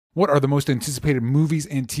What are the most anticipated movies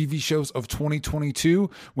and TV shows of 2022?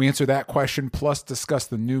 We answer that question, plus discuss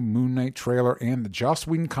the new Moon Knight trailer and the Joss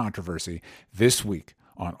Whedon controversy this week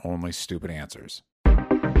on Only Stupid Answers.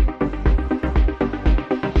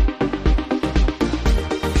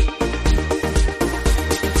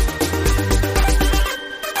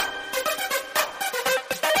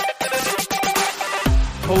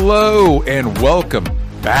 Hello and welcome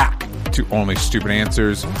back to Only Stupid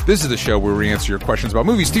Answers. This is the show where we answer your questions about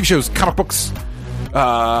movies, TV shows, comic books,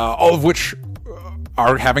 all of which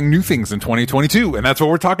are having new things in 2022, and that's what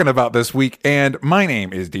we're talking about this week. And my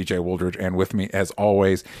name is DJ Wooldridge, and with me, as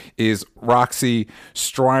always, is Roxy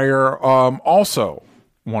Stryer. Also,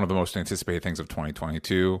 one of the most anticipated things of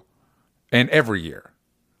 2022, and every year.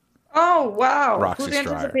 Oh, wow. Roxy Who's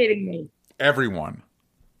Stryer. anticipating me? Everyone.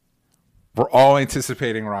 We're all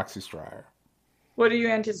anticipating Roxy Stryer. What are you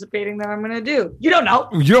anticipating that I'm going to do? You don't know.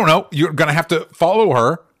 You don't know. You're going to have to follow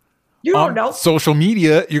her. You don't know. Social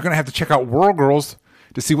media. You're going to have to check out Whirl Girls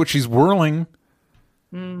to see what she's whirling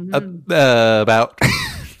about.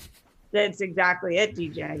 That's exactly it,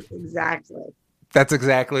 DJ. Exactly. That's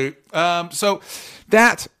exactly. So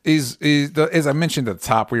that is as I mentioned at the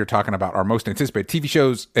top, we were talking about our most anticipated TV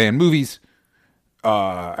shows and movies,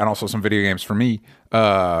 and also some video games for me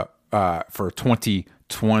for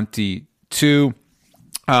 2022.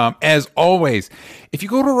 As always, if you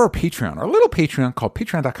go to our Patreon, our little Patreon called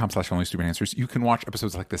patreon.com/onlystupidanswers, you can watch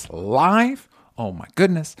episodes like this live. Oh my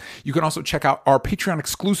goodness. You can also check out our Patreon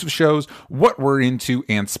exclusive shows, What We're Into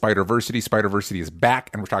and Spider-Versity. Spider-Versity is back,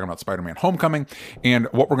 and we're talking about Spider-Man Homecoming. And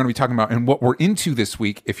what we're going to be talking about and what we're into this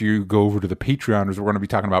week, if you go over to the Patreon, is we're going to be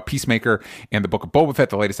talking about Peacemaker and the Book of Boba Fett,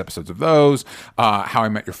 the latest episodes of those, How I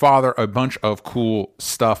Met Your Father, a bunch of cool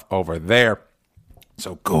stuff over there.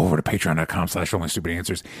 So go over to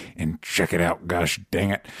patreon.com/onlystupidanswers and check it out. Gosh dang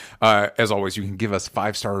it. As always, you can give us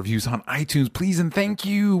 5-star reviews on iTunes, please and thank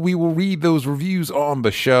you. We will read those reviews on the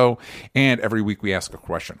show. And every week we ask a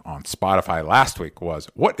question on Spotify. Last week was,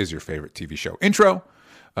 what is your favorite TV show intro?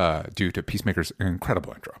 Due to Peacemaker's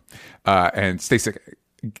incredible intro. And Stacey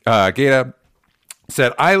Gata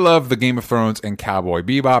said, I love the Game of Thrones and Cowboy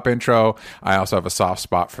Bebop intro. I also have a soft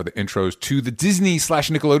spot for the intros to the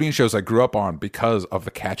Disney/Nickelodeon shows I grew up on because of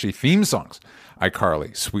the catchy theme songs.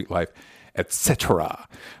 iCarly, Sweet Life, etc.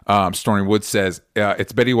 Stormy Wood says,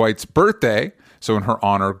 it's Betty White's birthday, so in her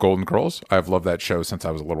honor, Golden Girls. I've loved that show since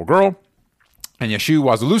I was a little girl. And Yashu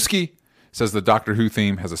Wazalewski says the Doctor Who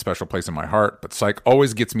theme has a special place in my heart, but Psych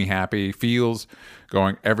always gets me happy, feels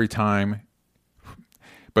going every time.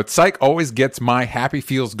 But Psych always gets my happy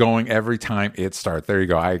feels going every time it starts. There you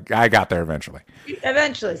go. I got there eventually.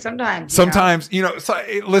 Eventually, sometimes. Sometimes,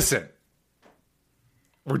 listen,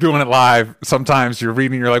 we're doing it live. Sometimes you're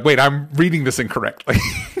reading, you're like, wait, I'm reading this incorrectly.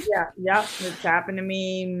 Yeah. It's happened to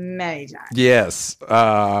me many times. Yes.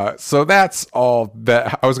 So that's all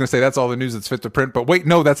that I was going to say. That's all the news that's fit to print. But wait,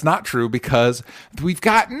 no, that's not true because we've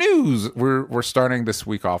got news. We're starting this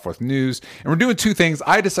week off with news, and we're doing two things.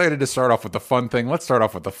 I decided to start off with the fun thing. Let's start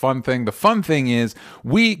off with the fun thing. The fun thing is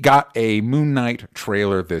we got a Moon Knight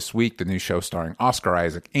trailer this week, the new show starring Oscar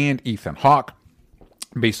Isaac and Ethan Hawke,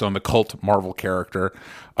 based on the cult Marvel character.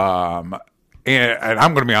 And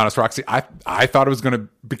I'm going to be honest, Roxy, I thought it was going to,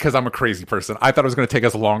 because I'm a crazy person, I thought it was going to take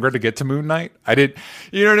us longer to get to Moon Knight. I did,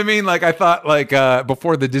 you know what I mean? Like, I thought,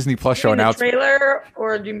 before the Disney Plus show announcement. Trailer,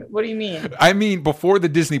 or what do you mean? I mean, before the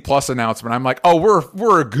Disney Plus announcement, I'm like, oh,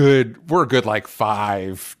 we're a good like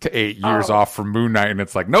 5 to 8 years off from Moon Knight. And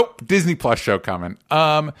it's like, nope, Disney Plus show coming.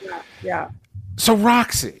 Yeah. So,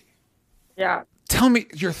 Roxy. Yeah. Tell me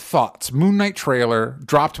your thoughts. Moon Knight trailer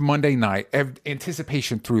dropped Monday night,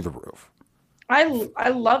 anticipation through the roof. I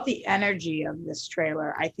love the energy of this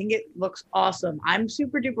trailer. I think it looks awesome. I'm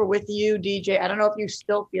super duper with you, DJ. I don't know if you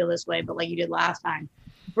still feel this way, but like you did last time,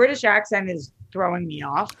 British accent is throwing me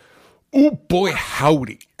off. Oh boy,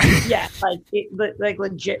 howdy. Yeah, like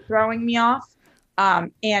legit throwing me off,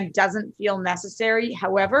 and doesn't feel necessary.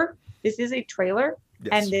 However, this is a trailer,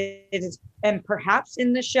 yes. and perhaps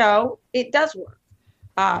in the show it does work.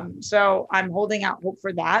 So I'm holding out hope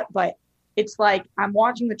for that. But it's like I'm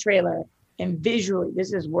watching the trailer. And visually,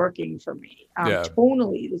 this is working for me.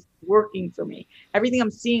 Tonally, this is working for me. Everything I'm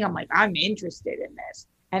seeing, I'm like, I'm interested in this.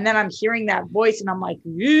 And then I'm hearing that voice, and I'm like,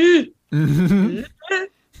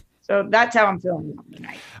 So that's how I'm feeling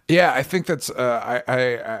tonight. Yeah, I think that's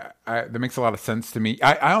that makes a lot of sense to me.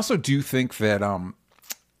 I also do think that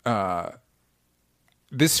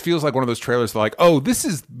this feels like one of those trailers like, oh, this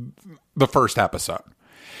is the first episode.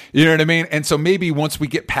 You know what I mean? And so maybe once we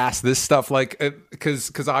get past this stuff, like,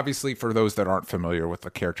 because obviously for those that aren't familiar with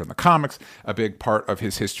the character in the comics, a big part of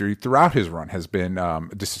his history throughout his run has been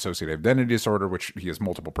dissociative identity disorder, which he has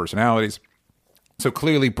multiple personalities. So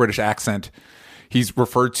clearly British accent. He's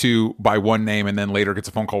referred to by one name and then later gets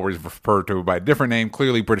a phone call where he's referred to by a different name.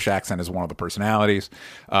 Clearly, British accent is one of the personalities.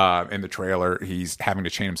 In the trailer, he's having to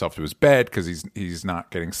chain himself to his bed because he's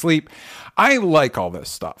not getting sleep. I like all this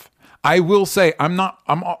stuff. I will say I'm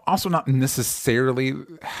also not necessarily,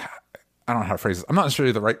 I don't know how to phrase this. I'm not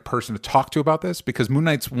necessarily the right person to talk to about this because Moon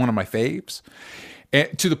Knight's one of my faves.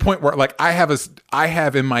 And to the point where, like, I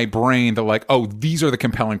have in my brain the, like, oh, these are the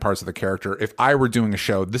compelling parts of the character. If I were doing a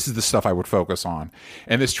show, this is the stuff I would focus on.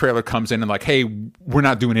 And this trailer comes in and like, hey, we're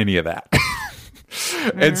not doing any of that.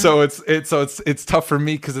 And so it's tough for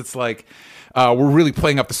me because it's like we're really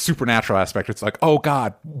playing up the supernatural aspect. It's like, oh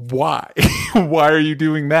God, why? Why are you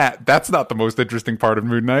doing that? That's not the most interesting part of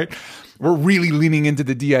Moon Knight. We're really leaning into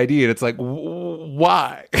the DID, and it's like,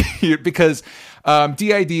 why? Because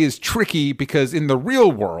DID is tricky because in the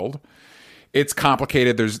real world, it's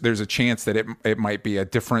complicated. There's a chance that it might be a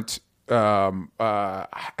different mental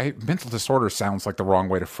disorder sounds like the wrong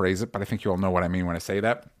way to phrase it, but I think you all know what I mean when I say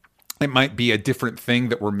that. It might be a different thing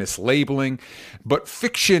that we're mislabeling, but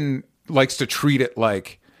fiction likes to treat it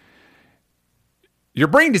like your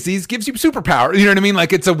brain disease gives you superpower. You know what I mean?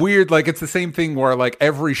 Like it's a weird, like it's the same thing where like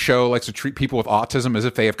every show likes to treat people with autism as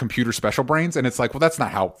if they have computer special brains. And it's like, well, that's not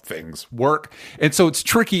how things work. And so it's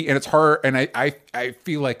tricky and it's hard. And I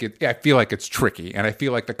feel like it's tricky. And I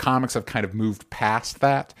feel like the comics have kind of moved past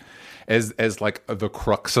that as like the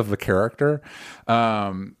crux of the character.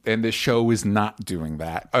 And this show is not doing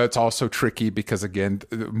that. It's also tricky because, again,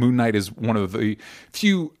 Moon Knight is one of the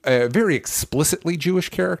few very explicitly Jewish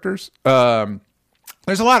characters.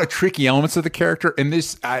 There's a lot of tricky elements of the character, and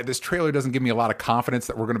this trailer doesn't give me a lot of confidence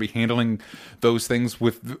that we're going to be handling those things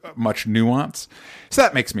with much nuance. So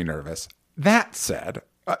that makes me nervous. That said,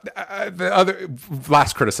 the other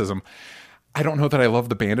last criticism, I don't know that I love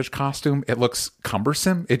the bandage costume. It looks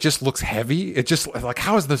cumbersome. It just looks heavy. It just like,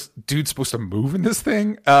 how is this dude supposed to move in this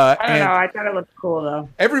thing? I don't know. I thought it looked cool though.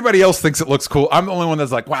 Everybody else thinks it looks cool. I'm the only one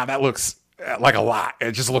that's like, wow, that looks like a lot.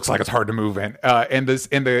 It just looks like it's hard to move in. And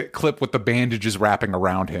the clip with the bandages wrapping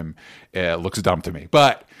around him looks dumb to me.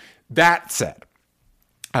 But that said,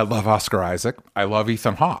 I love Oscar Isaac. I love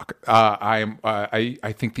Ethan Hawke.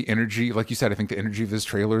 I think the energy, like you said, I think the energy of this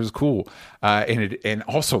trailer is cool. And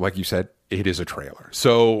also, like you said, it is a trailer.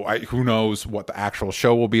 So who knows what the actual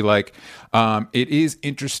show will be like. It is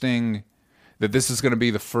interesting that this is going to be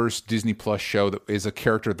the first Disney Plus show that is a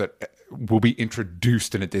character that will be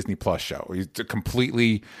introduced in a Disney Plus show. He's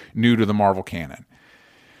completely new to the Marvel canon.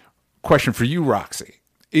 Question for you, Roxy.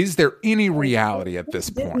 Is there any reality at this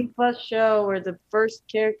point? Disney Plus show where the first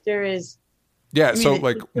character is so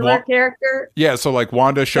like character? Yeah, so like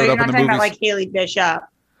Wanda showed up in the movies. About like Haley Bishop.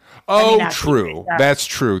 Oh, true. That's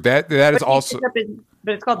true. That is also.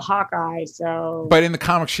 But it's called Hawkeye, so. But in the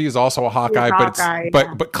comics, she is also a Hawkeye.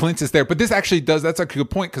 But Clint is there. But this actually does. That's a good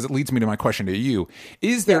point because it leads me to my question to you: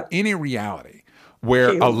 is there any reality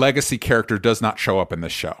where a legacy character does not show up in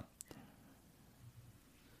this show?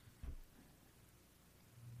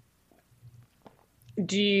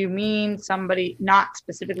 Do you mean somebody, not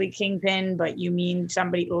specifically Kingpin, but you mean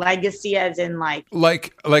somebody legacy as in like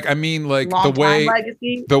I mean like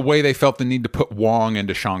the way they felt the need to put Wong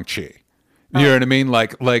into Shang-Chi. You know what I mean?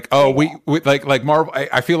 Like we like Marvel.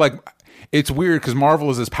 I feel like it's weird because Marvel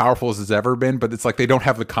is as powerful as it's ever been, but it's like they don't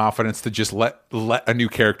have the confidence to just let a new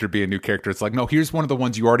character be a new character. It's like, no, here's one of the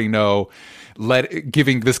ones you already know.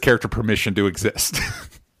 Giving this character permission to exist.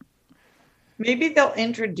 Maybe they'll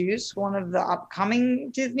introduce one of the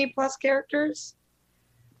upcoming Disney Plus characters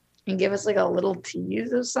and give us like a little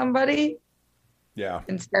tease of somebody. Yeah.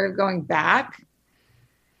 Instead of going back.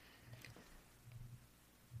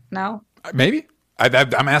 No? Maybe.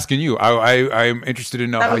 I'm asking you. I'm interested to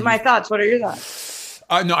know. That was my thoughts. What are your thoughts?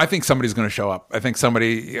 No, I think somebody's going to show up. I think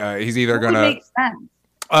somebody. He's either going to make sense.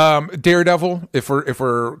 Daredevil. If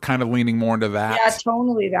we're kind of leaning more into that. Yeah,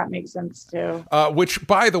 tonally that makes sense too. Which,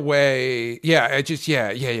 by the way,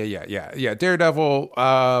 Daredevil.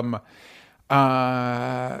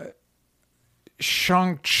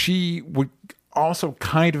 Shang-Chi would also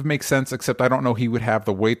kind of make sense, except I don't know he would have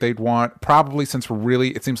the weight they'd want. Probably since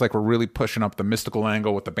it seems like we're really pushing up the mystical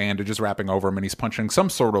angle with the bandages wrapping over him and he's punching some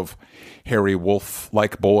sort of hairy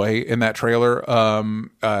wolf-like boy in that trailer.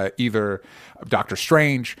 Either Doctor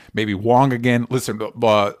Strange, maybe Wong again. Listen,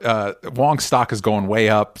 Wong's stock is going way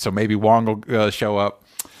up, so maybe Wong will show up.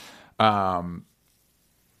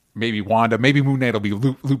 maybe Wanda, maybe Moon Knight will be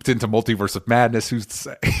looped into Multiverse of Madness. Who's to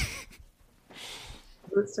say?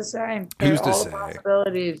 Who's to say? Who's to all say? the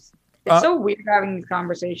possibilities. It's so weird having these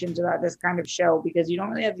conversations about this kind of show because you don't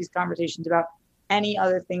really have these conversations about any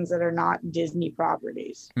other things that are not Disney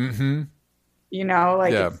properties. Mm-hmm. You know,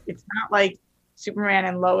 like it's not like Superman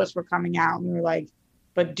and Lois were coming out and we were like,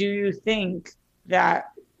 but do you think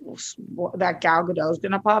that Gal Gadot is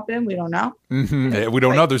going to pop in? We don't know. Mm-hmm. Yeah, we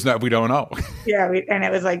don't know. We don't know. Yeah. And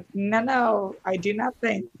it was like, no, I do not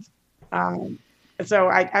think. So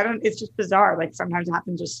I don't, it's just bizarre. Like sometimes it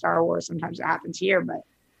happens with Star Wars, sometimes it happens here, but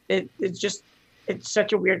it's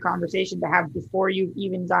such a weird conversation to have before you've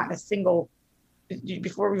even gotten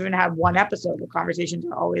before we even have one episode. The conversations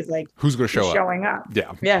are always like, who's going to show showing up?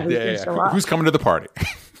 Yeah. Yeah. Who's going to show up? Who's coming to the party?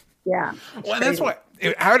 Yeah. Well, that's why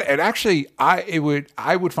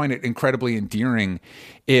I would find it incredibly endearing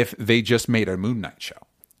if they just made a Moon Knight show.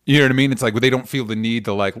 You know what I mean? It's like they don't feel the need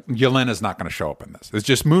to like Yelena's not going to show up in this. It's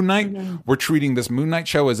just Moon Knight. Mm-hmm. We're treating this Moon Knight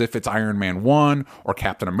show as if it's Iron Man 1 or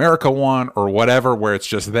Captain America 1 or whatever, where it's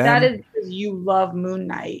just them. That is because you love Moon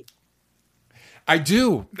Knight. I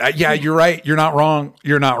do. Yeah, you're right. You're not wrong.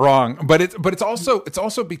 You're not wrong. But it's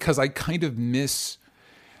also because I kind of miss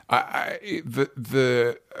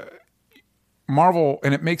the Marvel,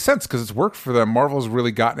 and it makes sense because it's worked for them. Marvel's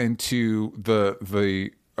really gotten into the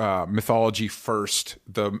mythology first,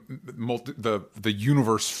 the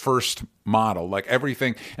universe first model, like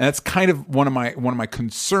everything. And that's kind of one of my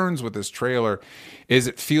concerns with this trailer is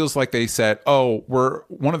it feels like they said, oh,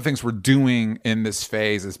 one of the things we're doing in this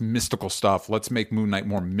phase is mystical stuff. Let's make Moon Knight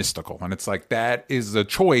more mystical. And it's like, that is a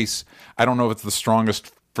choice. I don't know if it's the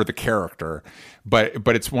strongest for the character, but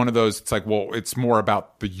it's one of those, it's like, well, it's more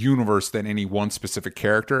about the universe than any one specific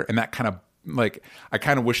character. And that kind of, like, I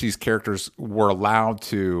kind of wish these characters were allowed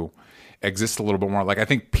to exist a little bit more. Like, I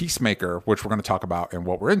think Peacemaker, which we're going to talk about and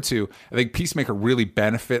what we're into, I think Peacemaker really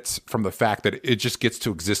benefits from the fact that it just gets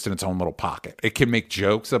to exist in its own little pocket. It can make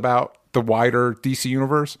jokes about the wider DC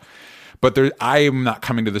universe, but I am not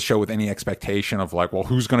coming to the show with any expectation of like, well,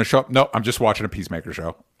 who's going to show up? No, I'm just watching a Peacemaker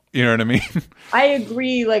show. You know what I mean? I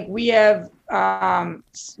agree. Like, we have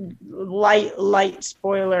light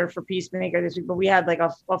spoiler for Peacemaker this week, but we had like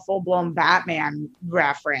a full blown Batman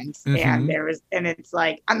reference, and it's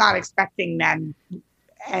like, I'm not expecting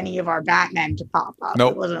any of our Batmen to pop up.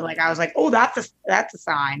 Nope. It wasn't like I was like, oh, that's a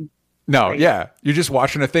sign. No, like, yeah, you're just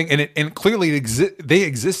watching a thing, and clearly they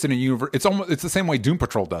exist in a universe. It's the same way Doom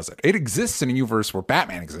Patrol does it. It exists in a universe where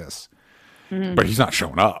Batman exists. Mm-hmm. But he's not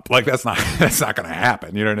showing up. Like, that's not going to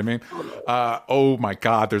happen. You know what I mean? Oh my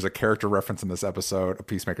God, there's a character reference in this episode of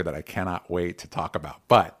Peacemaker that I cannot wait to talk about.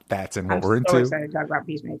 But that's in what we're into. I'm so excited to talk about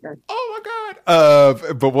Peacemaker. Oh my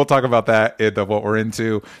God. But we'll talk about that in what we're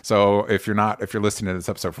into. So if you're listening to this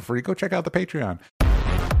episode for free, go check out the Patreon.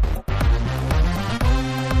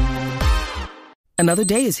 Another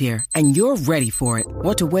day is here, and you're ready for it.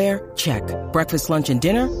 What to wear? Check. Breakfast, lunch, and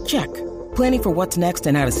dinner? Check. Planning for what's next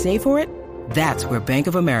and how to save for it? That's where Bank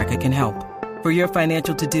of America can help. For your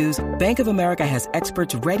financial to-dos, Bank of America has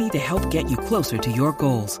experts ready to help get you closer to your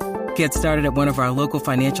goals. Get started at one of our local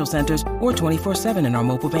financial centers or 24/7 in our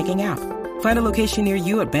mobile banking app. Find a location near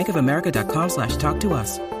you at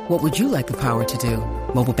bankofamerica.com/talktous. What would you like the power to do?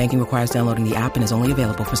 Mobile banking requires downloading the app and is only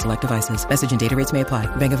available for select devices. Message and data rates may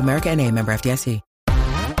apply. Bank of America N.A., member FDIC.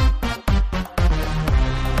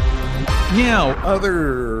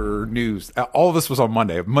 Other news. All of this was on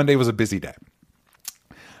Monday. Monday was a busy day.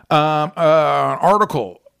 An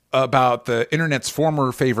article about the internet's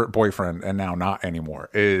former favorite boyfriend and now not anymore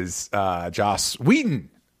is Joss Whedon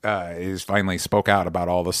is finally spoke out about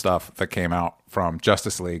all the stuff that came out from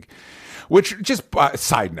Justice League. Which, just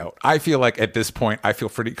side note, I feel like at this point I feel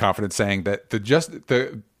pretty confident saying that the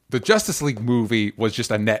Justice League movie was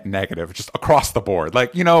just a net negative, just across the board.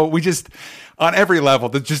 Like, we just, on every level,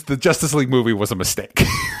 the Justice League movie was a mistake.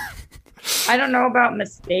 I don't know about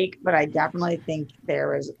mistake, but I definitely think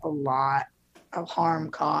there is a lot of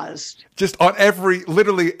harm caused. Just on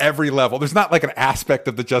literally every level. There's not like an aspect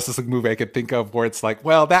of the Justice League movie I could think of where it's like,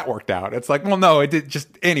 well, that worked out. It's like, well, no, it did just,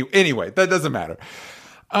 anyway, that doesn't matter.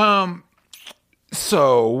 I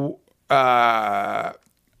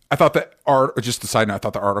thought just a side note, I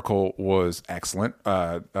thought the article was excellent.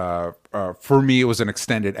 For me, it was an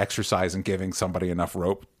extended exercise in giving somebody enough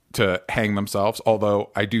rope to hang themselves.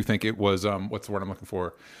 Although I do think it was, what's the word I'm looking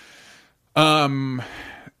for?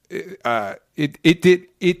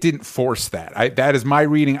 it didn't force that. That is my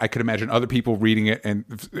reading. I could imagine other people reading it, and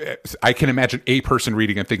I can imagine a person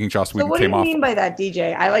reading and thinking Joss Whedon came off. What do you mean by that,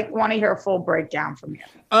 DJ? I want to hear a full breakdown from you.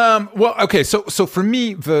 Well, okay, so for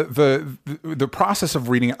me, the process of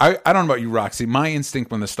reading, I don't know about you, Roxy. My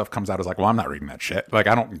instinct when this stuff comes out is like, well, I'm not reading that shit. Like,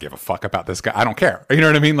 I don't give a fuck about this guy. I don't care. You know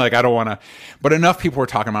what I mean? Like, I don't want to. But enough people were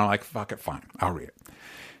talking about it, like, fuck it, fine, I'll read it.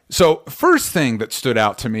 So first thing that stood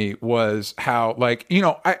out to me was how, like, you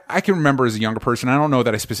know, I can remember as a younger person, I don't know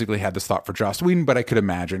that I specifically had this thought for Joss Whedon, but I could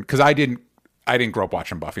imagine, because I didn't grow up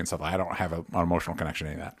watching Buffy and stuff. I don't have an emotional connection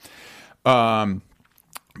to any of that.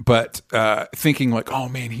 But thinking like, oh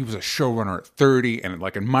man, he was a showrunner at 30, and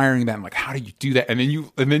like admiring that, and like, how do you do that? And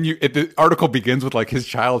then the article begins with like his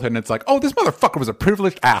childhood, and it's like, oh, this motherfucker was a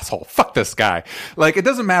privileged asshole. Fuck this guy. Like, it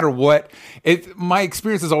doesn't matter my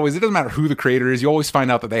experience is always, it doesn't matter who the creator is. You always find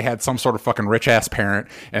out that they had some sort of fucking rich ass parent,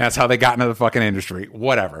 and that's how they got into the fucking industry.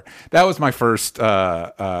 Whatever. That was my first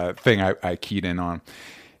thing I keyed in on.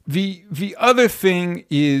 The other thing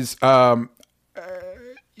is,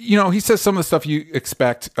 you know, he says some of the stuff you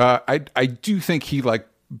expect. I do think he like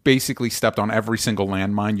basically stepped on every single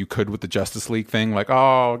landmine you could with the Justice League thing. Like,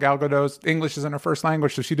 oh, Gal Gadot's English isn't her first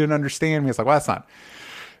language, so she didn't understand me. It's like, well, that's not.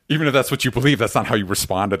 Even if that's what you believe, that's not how you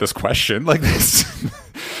respond to this question. Like this.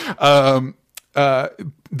 The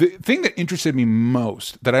thing that interested me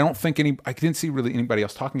most, that I don't think I didn't see really anybody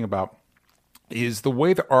else talking about, is the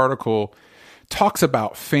way the article talks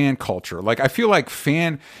about fan culture. Like, I feel like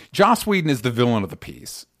Joss Whedon is the villain of the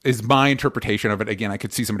piece, is my interpretation of it. Again, I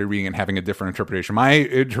could see somebody reading and having a different interpretation. My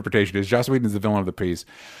interpretation is Joss Whedon is the villain of the piece.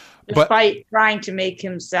 Despite trying to make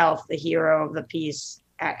himself the hero of the piece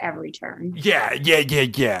at every turn. Yeah.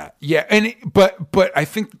 And but I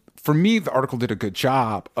think for me, the article did a good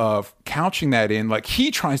job of couching that in. Like, he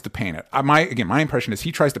tries to paint it. My impression is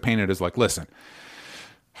he tries to paint it as like, listen,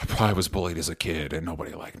 I probably was bullied as a kid and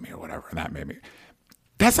nobody liked me or whatever, and that made me.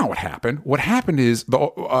 That's not what happened. What happened is the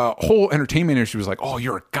whole entertainment industry was like, "Oh,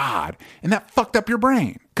 you're a god," and that fucked up your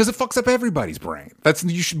brain, because it fucks up everybody's brain.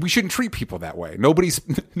 We shouldn't treat people that way. Nobody's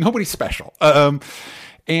special. So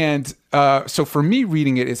for me,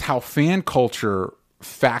 reading it is how fan culture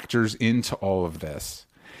factors into all of this,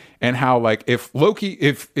 and how, like, if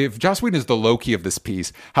Joss Whedon is the Loki of this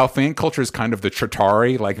piece, how fan culture is kind of the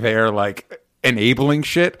Chitauri, like they're like enabling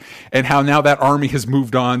shit, and how now that army has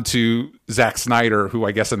moved on to Zack Snyder, who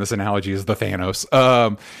I guess in this analogy is the Thanos,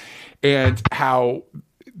 and how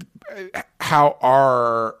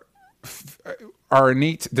our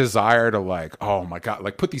innate desire to, like, oh my god,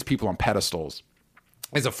 like, put these people on pedestals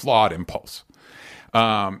is a flawed impulse,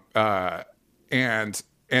 and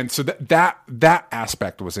so that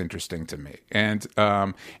aspect was interesting to me, and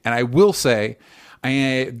I will say,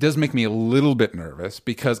 it does make me a little bit nervous,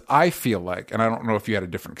 because I feel like, and I don't know if you had a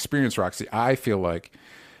different experience, Roxy, I feel like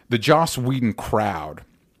the Joss Whedon crowd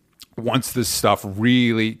wants this stuff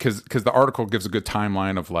really, because the article gives a good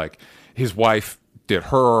timeline of, like, his wife did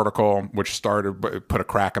her article, which put a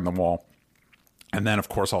crack in the wall. And then, of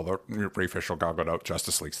course, all the Ray Fisher, Gal Gadot,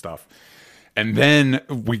 Justice League stuff. And then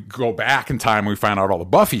we go back in time and we find out all the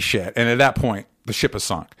Buffy shit. And at that point, the ship is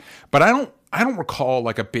sunk. But I don't recall,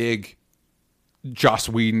 like, a big Joss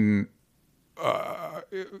Whedon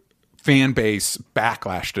fan base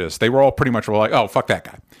backlash to this. They were all pretty much like, oh, fuck that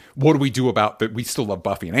guy. What do we do about that? We still love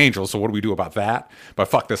Buffy and Angel, so what do we do about that? But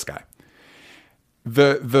fuck this guy.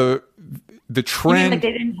 The trend, you mean, like,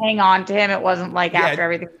 they didn't hang on to him. It wasn't like after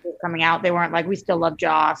everything was coming out, they weren't like, we still love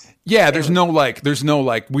Joss. Yeah, there's no like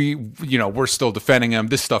we're still defending him.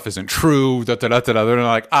 This stuff isn't true. They're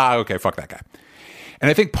like, okay, fuck that guy. And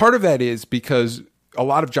I think part of that is because a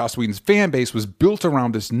lot of Joss Whedon's fan base was built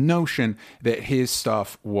around this notion that his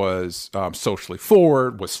stuff was socially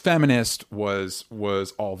forward, was feminist, was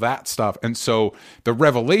all that stuff. And so the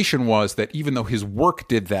revelation was that even though his work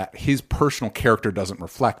did that, his personal character doesn't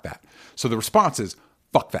reflect that. So the response is,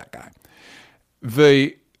 fuck that guy.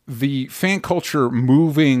 The fan culture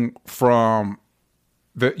moving from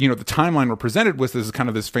the timeline we're presented with is kind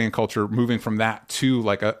of this fan culture moving from that to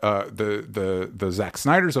like the Zack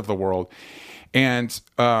Snyders of the world. And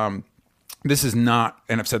this is not,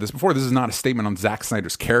 and I've said this before, this is not a statement on Zack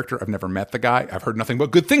Snyder's character. I've never met the guy. I've heard nothing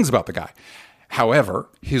but good things about the guy. However,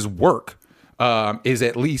 his work is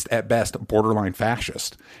at least at best borderline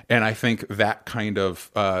fascist. And I think that kind of,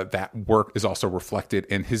 that work is also reflected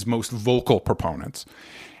in his most vocal proponents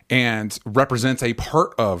and represents a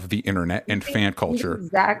part of the internet and fan culture.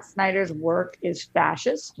 Zack Snyder's work is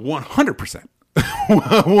fascist? 100%.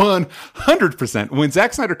 100%. When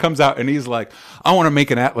Zack Snyder comes out and he's like, I want to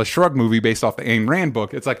make an Atlas Shrugged movie based off the Ayn Rand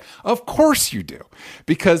book, it's like, of course you do.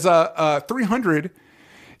 Because 300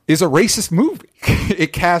 is a racist movie.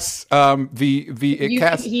 It casts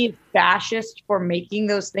casts. He's fascist for making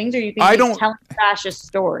those things, or you think he's telling fascist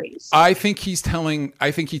stories? I think he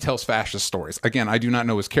tells fascist stories. Again, I do not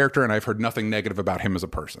know his character, and I've heard nothing negative about him as a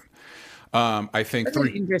person. I think that's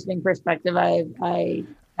an interesting perspective. I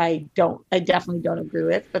definitely don't agree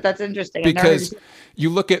with, but that's interesting. Because you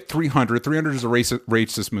look at 300. 300 is a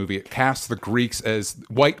racist movie. It casts the Greeks as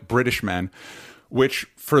white British men, which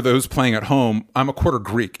for those playing at home, I'm a quarter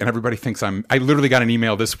Greek, and everybody thinks I literally got an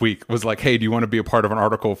email this week, was like, hey, do you want to be a part of an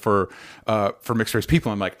article for mixed race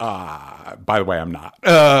people? I'm like, by the way, I'm not.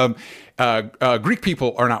 Greek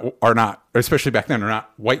people are not, especially back then, are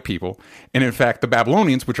not white people. And in fact, the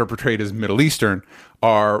Babylonians, which are portrayed as Middle Eastern,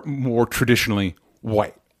 are more traditionally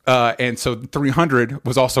white. And so 300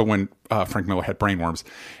 was also when Frank Miller had brainworms,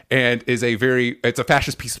 and it's a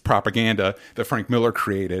fascist piece of propaganda that Frank Miller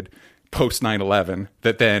created post 9/11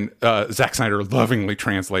 that then Zack Snyder lovingly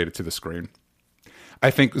translated to the screen.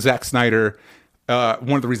 I think Zack Snyder,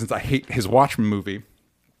 one of the reasons I hate his Watchmen movie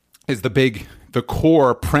is the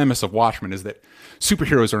core premise of Watchmen is that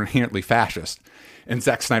superheroes are inherently fascist. And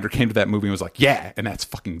Zack Snyder came to that movie and was like, yeah, and that's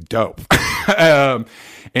fucking dope. And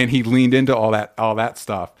he leaned into all that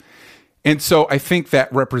stuff. And so I think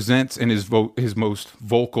that represents in his most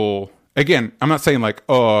vocal, again, I'm not saying like,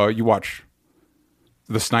 oh, you watch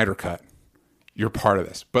the Snyder Cut, you're part of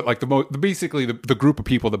this. But like basically the group of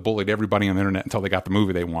people that bullied everybody on the internet until they got the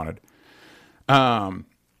movie they wanted.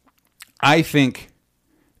 I think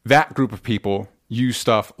that group of people use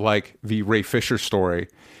stuff like the Ray Fisher story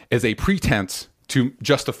as a pretense to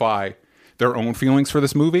justify their own feelings for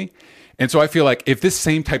this movie. And so I feel like if this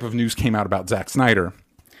same type of news came out about Zack Snyder,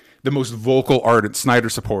 the most vocal, ardent Snyder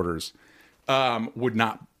supporters would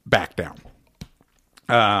not back down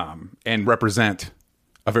and represent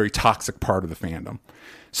a very toxic part of the fandom.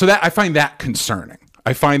 So that I find that concerning.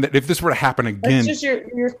 I find that if this were to happen again, that's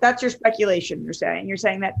just that's your speculation. You're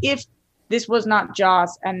saying that if this was not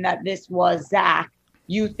Joss and that this was Zach,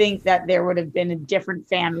 you think that there would have been a different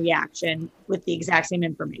fan reaction with the exact same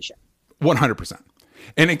information. 100%.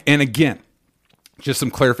 And again, just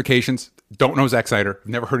some clarifications. Don't know Zack Snyder.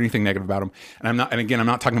 Never heard anything negative about him. And I'm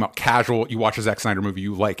not talking about casual. You watch a Zack Snyder movie,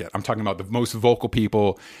 you like it. I'm talking about the most vocal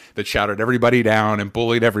people that shouted everybody down and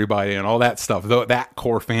bullied everybody and all that stuff. Though that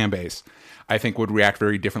core fan base, I think, would react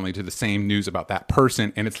very differently to the same news about that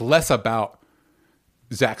person. And it's less about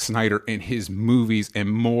Zack Snyder and his movies and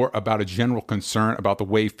more about a general concern about the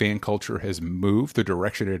way fan culture has moved, the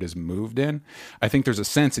direction it has moved in. I think there's a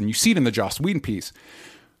sense, and you see it in the Joss Whedon piece,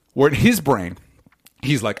 where in his brain,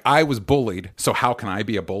 he's like, I was bullied, so how can I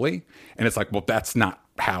be a bully? And it's like, well, that's not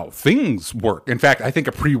how things work. In fact, I think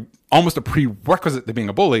almost a prerequisite to being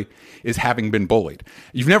a bully is having been bullied.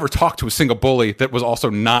 You've never talked to a single bully that was also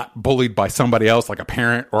not bullied by somebody else, like a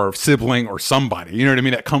parent or a sibling or somebody. You know what I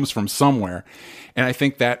mean? That comes from somewhere. And I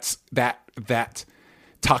think that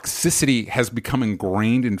toxicity has become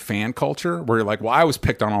ingrained in fan culture, where you're like, well, I was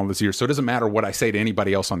picked on all this year, so it doesn't matter what I say to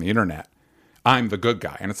anybody else on the internet. I'm the good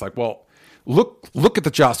guy. And it's like, well, look at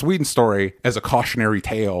the Joss Whedon story as a cautionary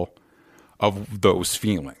tale of those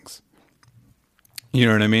feelings. You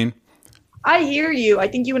know what I mean? I hear you. I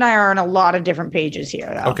think you and I are on a lot of different pages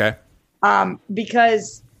here, though. Okay.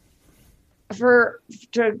 Because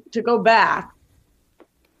to go back,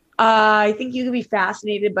 I think you can be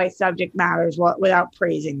fascinated by subject matters without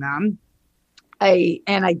praising them. I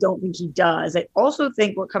don't think he does. I also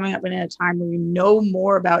think we're coming up in a time where you know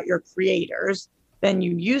more about your creators than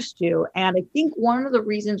you used to. And I think one of the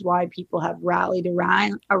reasons why people have rallied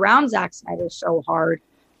around Zack Snyder so hard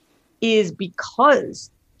is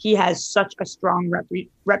because he has such a strong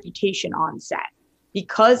reputation on set,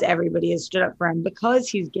 because everybody has stood up for him, because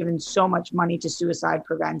he's given so much money to suicide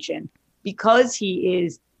prevention, because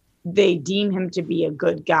they deem him to be a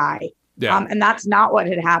good guy. Yeah. And that's not what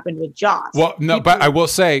had happened with Joss. Well, no, but I will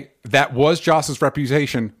say that was Joss's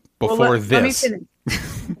reputation before this. Let me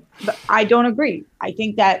finish. But I don't agree. I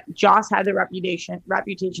think that Joss had the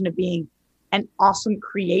reputation of being an awesome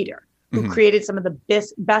creator who created some of the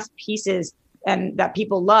best pieces and that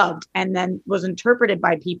people loved, and then was interpreted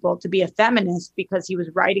by people to be a feminist because he was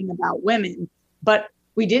writing about women. But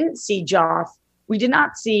we didn't see Joss. We did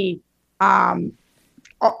not see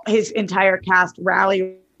his entire cast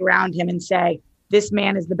rally around him and say, this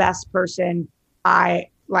man is the best person.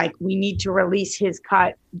 We need to release his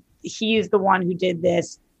cut. He is the one who did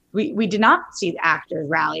this. We did not see the actors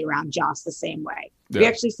rally around Joss the same way. Yeah. We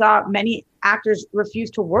actually saw many actors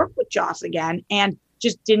refuse to work with Joss again and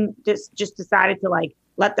just decided to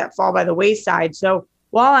let that fall by the wayside. So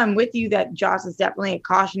while I'm with you that Joss is definitely a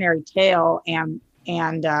cautionary tale and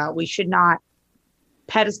we should not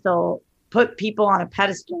pedestal, put people on a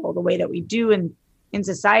pedestal the way that we do in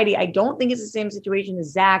society. I don't think it's the same situation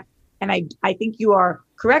as Zach. And I think you are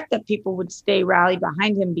correct that people would stay rallied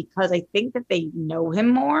behind him because I think that they know him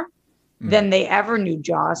more than they ever knew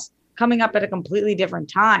Joss, coming up at a completely different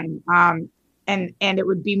time. And it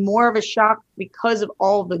would be more of a shock because of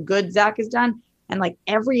all the good Zach has done. And like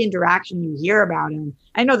every interaction you hear about him,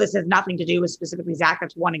 I know this has nothing to do with specifically Zach.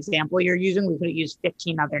 That's one example you're using. We could have used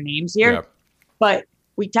 15 other names here, Yeah. but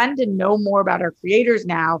we tend to know more about our creators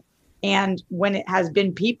now. And when it has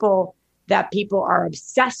been people that people are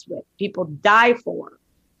obsessed with, people die for,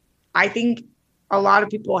 I think a lot of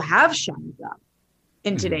people have shunned them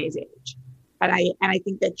in today's age. And I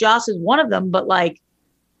think that Joss is one of them, but like,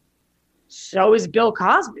 so is Bill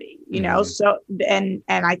Cosby, you know? So, and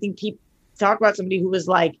I think people talk about somebody who was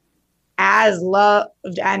like as loved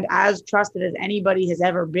and as trusted as anybody has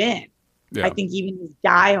ever been. Yeah. I think even his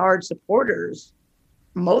diehard supporters,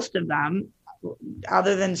 most of them,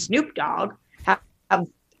 other than Snoop Dogg, have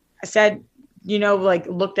said, you know, like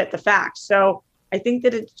looked at the facts. So I think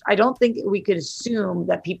that I don't think we could assume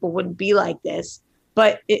that people wouldn't be like this,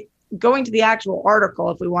 but going to the actual article,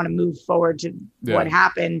 if we want to move forward to what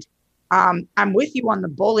happened, I'm with you on the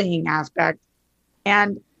bullying aspect.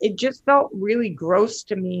 And it just felt really gross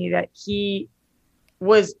to me that he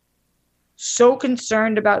was so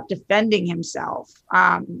concerned about defending himself.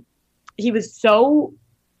 He was so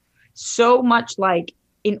much like,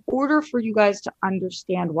 in order for you guys to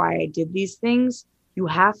understand why I did these things, you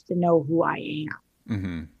have to know who I am.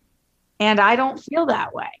 Mm-hmm. And I don't feel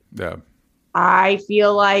that way. Yeah. I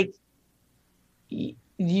feel like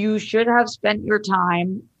you should have spent your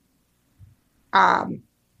time,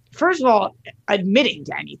 first of all, admitting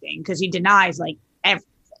to anything, because he denies like everything.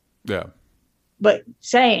 Yeah. But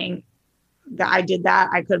saying that I did that,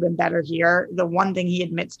 I could have been better here. The one thing he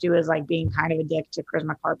admits to is like being kind of a dick to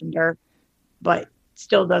Charisma Carpenter, but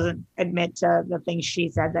still doesn't admit to the things she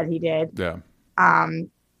said that he did. Yeah.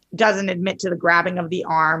 Doesn't admit to the grabbing of the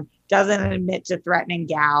arm, doesn't admit to threatening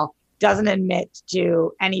Gal, doesn't admit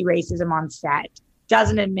to any racism on set,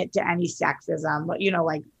 doesn't admit to any sexism, but you know,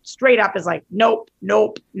 like straight up is like, nope.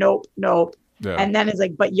 Yeah. And then it's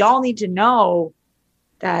like, but y'all need to know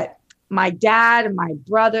that my dad and my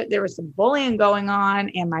brother, there was some bullying going on,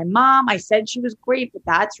 and my mom, I said she was great, but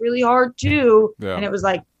that's really hard too. Yeah. And it was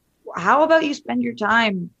like, how about you spend your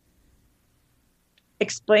time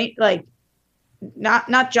explain, like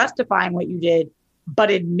not justifying what you did, but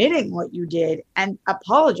admitting what you did and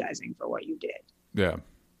apologizing for what you did. Yeah.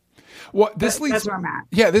 Well, that's where I'm at.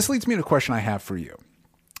 Yeah, this leads me to a question I have for you.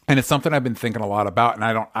 And it's something I've been thinking a lot about, and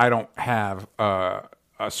I don't have a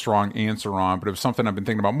strong answer on, but it was something I've been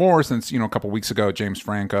thinking about more since, you know, a couple of weeks ago, James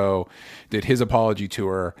Franco did his apology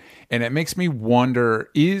tour. And it makes me wonder,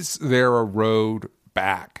 is there a road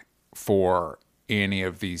back for any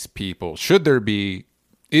of these people? Should there be?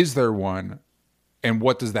 Is there one? And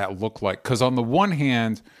what does that look like? Because on the one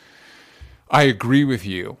hand, I agree with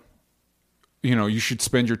you. You know, you should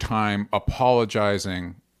spend your time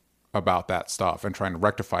apologizing about that stuff and trying to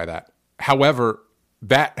rectify that. However,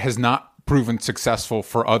 that has not proven successful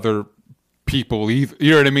for other people either.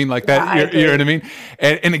 You know what I mean? Like that, you know what I mean?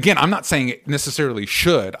 And again, I'm not saying it necessarily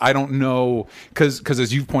should. I don't know, because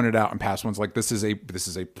as you've pointed out in past ones, like this is a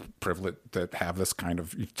privilege to have this kind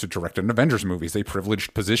of, to direct an Avengers movie, is a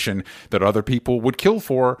privileged position that other people would kill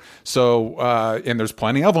for. So and there's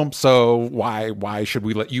plenty of them. So why should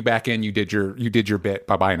we let you back in? You did your bit.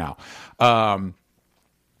 Bye now.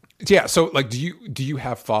 Yeah. So like, do you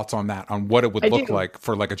have thoughts on that, on what it would look like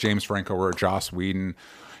for like a James Franco or a Joss Whedon?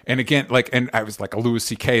 And again, like, and I was like a Louis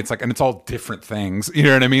C.K. It's like, and it's all different things. You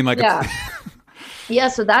know what I mean? Like, yeah. Yeah.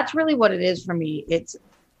 So that's really what it is for me. It's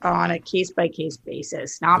on a case by case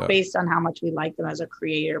basis, not based on how much we like them as a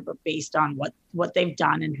creator, but based on what they've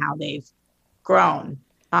done and how they've grown.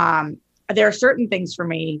 There are certain things for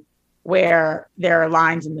me where there are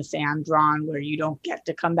lines in the sand drawn where you don't get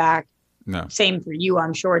to come back. No. Same for you,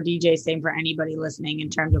 I'm sure, DJ, same for anybody listening, in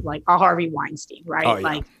terms of like a Harvey Weinstein, right? Oh, yeah.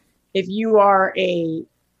 Like if you are a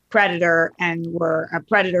predator and were a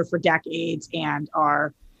predator for decades and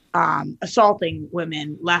are assaulting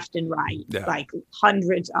women left and right, like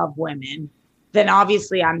hundreds of women, then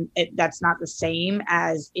obviously that's not the same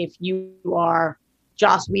as if you are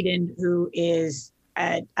Joss Whedon, who is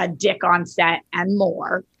a dick on set and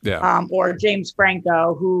more, or James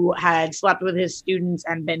Franco, who had slept with his students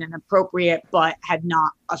and been inappropriate but had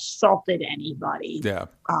not assaulted anybody.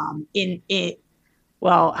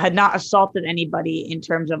 Had not assaulted anybody in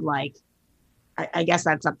terms of like I guess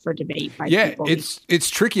that's up for debate by Yeah, people. it's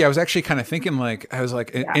tricky. I was actually kind of thinking and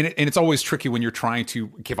it's always tricky when you're trying to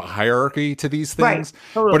give a hierarchy to these things.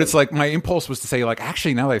 Right, totally. But it's like my impulse was to say like,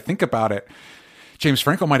 actually, now that I think about it, James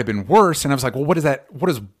Franco might have been worse. And I was like, well, what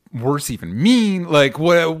does worse even mean? Like, how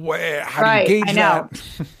do you gauge I know.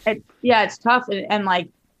 that? It's tough. And like,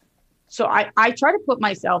 so I try to put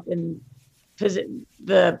myself in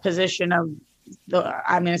the position of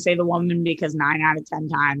I'm going to say the woman, because 9 out of 10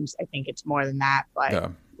 times, I think it's more than that, but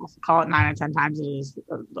we'll call it 9 out of 10 times it is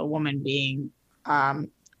the woman being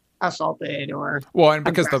assaulted or. Well, and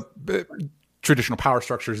because the traditional power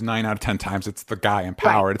structure is 9 out of 10 times it's the guy in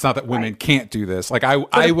power. Right. It's not that women can't do this. Like I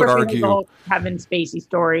would argue the Kevin Spacey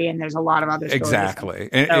story, and there's a lot of other stories. Exactly.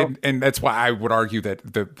 And that's why I would argue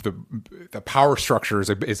that the power structure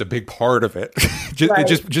is a big part of it.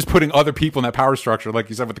 just putting other people in that power structure, like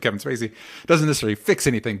you said with the Kevin Spacey, doesn't necessarily fix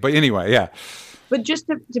anything. But anyway, yeah. But just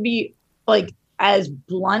to be like as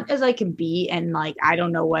blunt as I can be, and like I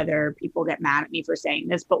don't know whether people get mad at me for saying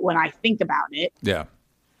this, but when I think about it, yeah.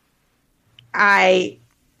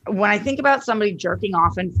 When I think about somebody jerking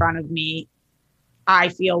off in front of me, I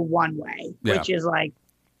feel one way, which is like,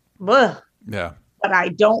 ugh. Yeah. But I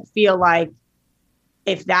don't feel like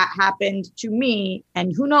if that happened to me,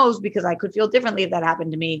 and who knows, because I could feel differently if that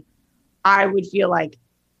happened to me, I would feel like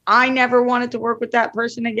I never wanted to work with that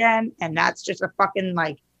person again. And that's just a fucking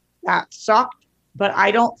like, that sucked. But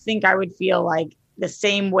I don't think I would feel like the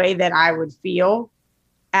same way that I would feel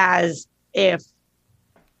as if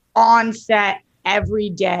on set every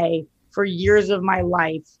day for years of my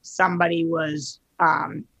life, somebody was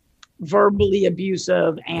verbally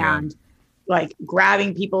abusive and like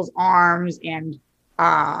grabbing people's arms and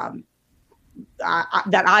that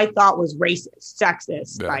I thought was racist,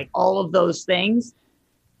 sexist, like all of those things.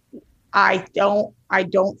 I don't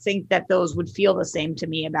think that those would feel the same to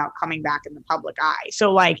me about coming back in the public eye.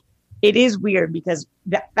 So like, it is weird because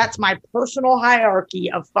that's my personal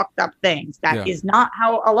hierarchy of fucked up things. That is not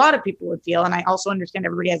how a lot of people would feel. And I also understand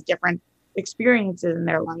everybody has different experiences in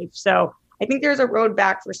their life. So I think there's a road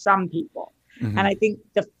back for some people. Mm-hmm. And I think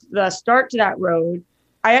the start to that road,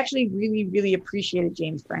 I actually really, really appreciated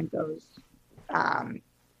James Franco's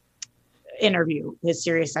interview, his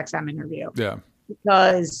SiriusXM interview. Yeah.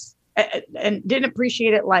 Because, and didn't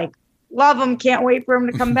appreciate it like, love him, can't wait for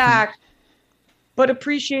him to come back. But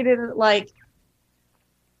appreciated it like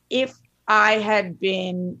if I had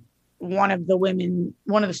been one of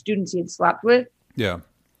the students he had slept with,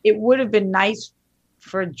 it would have been nice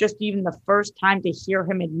for just even the first time to hear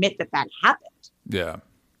him admit that happened. Yeah.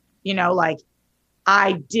 You know, like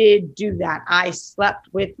I did do that. I slept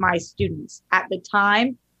with my students. At the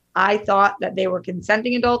time, I thought that they were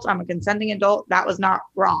consenting adults. I'm a consenting adult. That was not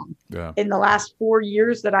wrong. Yeah. In the last 4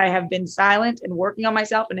 years that I have been silent and working on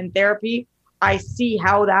myself and in therapy, I see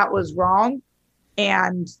how that was wrong,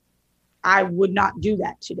 and I would not do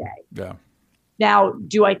that today. Yeah. Now,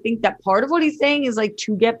 do I think that part of what he's saying is like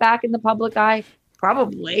to get back in the public eye?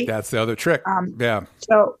 Probably. That's the other trick. Yeah.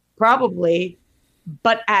 So probably,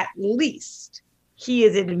 but at least he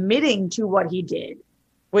is admitting to what he did,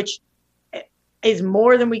 which is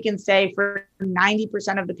more than we can say for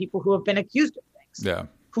 90% of the people who have been accused of things. Yeah.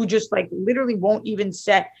 Who just like literally won't even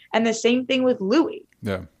say. And the same thing with Louis.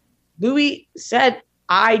 Yeah. Louis said,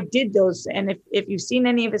 I did those. And if you've seen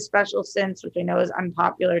any of his specials since, which I know is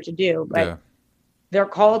unpopular to do, but they're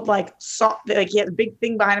called like he has a big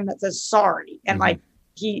thing behind him that says sorry. And like,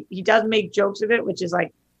 he does make jokes of it, which is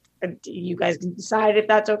like, you guys can decide if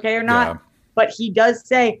that's okay or not. Yeah. But he does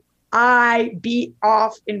say, I beat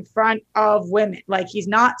off in front of women. Like he's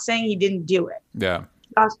not saying he didn't do it. Yeah.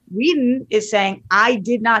 Joss Whedon is saying, I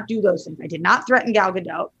did not do those things. I did not threaten Gal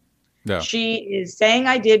Gadot. Yeah. She is saying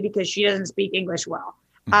I did because she doesn't speak English well.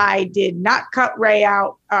 I did not cut Ray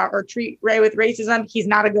out or treat Ray with racism. He's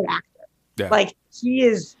not a good actor. Yeah. Like he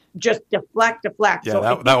is just deflect. Yeah,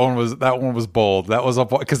 so that one was bold. That was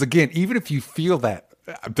because again, even if you feel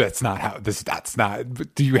that's not how that's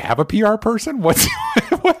not. Do you have a PR person? What?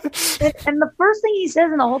 And the first thing he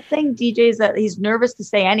says in the whole thing, DJ, is that he's nervous to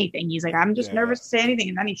say anything. He's like, I'm just nervous to say anything,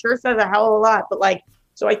 and then he sure says a hell of a lot. But like,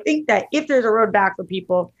 so I think that if there's a road back for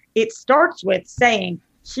people, it starts with saying,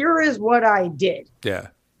 here is what I did. Yeah.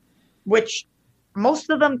 Which most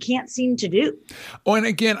of them can't seem to do. Oh, and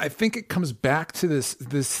again, I think it comes back to this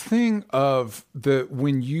thing of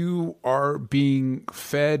when you are being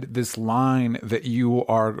fed this line that you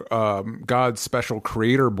are God's special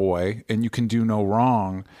creator boy and you can do no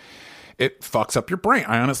wrong, it fucks up your brain.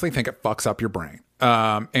 I honestly think it fucks up your brain.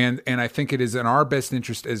 And I think it is in our best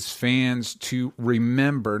interest as fans to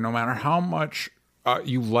remember, no matter how much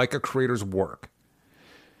you like a creator's work,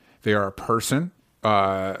 They are a person.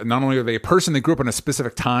 Not only are they a person, they grew up in a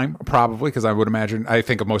specific time, probably, because I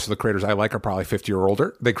think of most of the creators I like are probably 50 or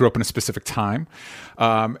older. They grew up in a specific time.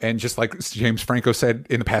 And just like James Franco said,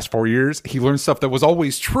 in the past 4 years, he learned stuff that was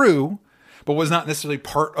always true, but was not necessarily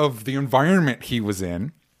part of the environment he was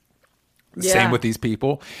in. Yeah. Same with these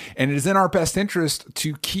people. And it is in our best interest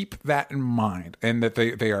to keep that in mind, and that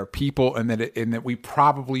they are people, and that we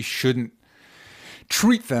probably shouldn't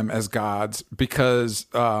treat them as gods, because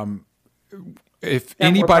if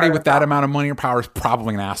anybody with that amount of money or power is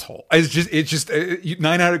probably an asshole. It's just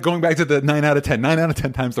 9 out of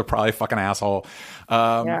 10 times they're probably a fucking asshole.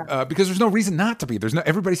 Because there's no reason not to be.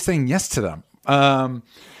 Everybody's saying yes to them.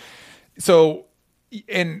 So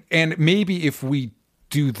maybe if we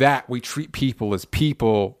do that, we treat people as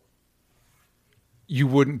people, you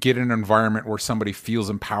wouldn't get an environment where somebody feels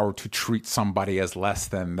empowered to treat somebody as less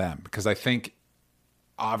than them. Because I think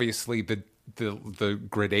obviously the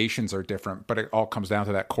gradations are different, but it all comes down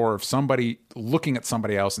to that core of somebody looking at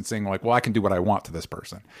somebody else and saying like, well, I can do what I want to this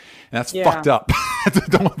person. And that's fucked up.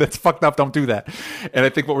 That's fucked up. Don't do that. And I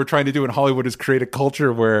think what we're trying to do in Hollywood is create a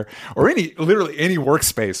culture where, or literally any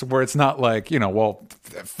workspace where it's not like, well,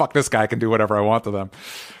 fuck this guy, I can do whatever I want to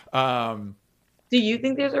them. Do you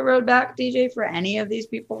think there's a road back, DJ, for any of these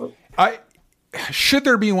people? Should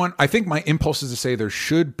there be one? I think my impulse is to say there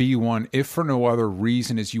should be one, if for no other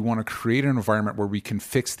reason is you want to create an environment where we can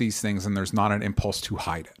fix these things and there's not an impulse to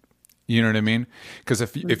hide it. You know what I mean? Because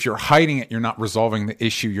if you're hiding it, you're not resolving the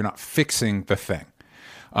issue. You're not fixing the thing.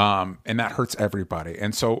 And that hurts everybody.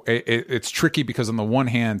 And so it's tricky because on the one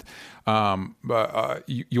hand,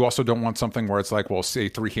 you also don't want something where it's like, well, say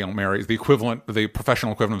 3 Hail Marys, the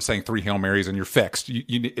professional equivalent of saying 3 Hail Marys and you're fixed.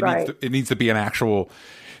 It needs to be an actual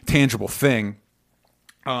tangible thing.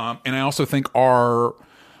 And I also think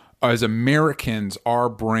as Americans, our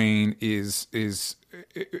brain is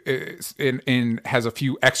has a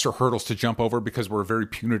few extra hurdles to jump over because we're a very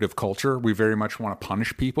punitive culture. We very much want to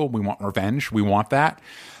punish people. We want revenge. We want that,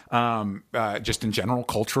 just in general,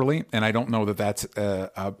 culturally. And I don't know that that's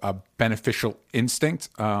a beneficial instinct.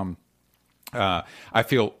 I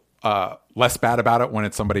feel less bad about it when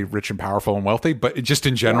it's somebody rich and powerful and wealthy, but just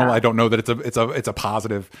in general, I don't know that it's a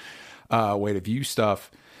positive way to view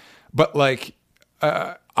stuff. But like,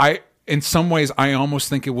 in some ways, I almost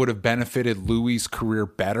think it would have benefited Louis' career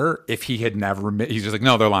better if he had never he's just like,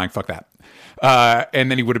 no, they're lying, fuck that.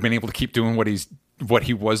 And then he would have been able to keep doing what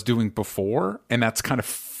he was doing before. And that's kind of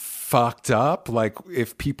fucked up. Like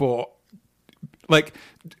if people like,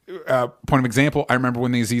 point of example, I remember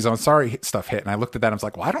when the Aziz Ansari stuff hit and I looked at that and I was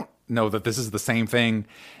like, well, I don't know that this is the same thing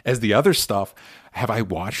as the other stuff. Have I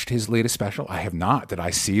watched his latest special? I have not. Did I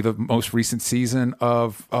see the most recent season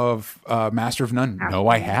of Master of None? No,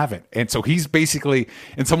 I haven't. And so he's basically,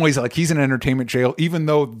 in some ways, like he's in entertainment jail, even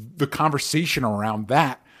though the conversation around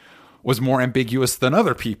that was more ambiguous than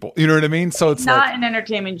other people. You know what I mean? So it's not an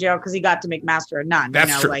entertainment jail because he got to make Master of None.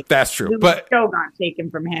 That's true. Like, that's true. But the show got taken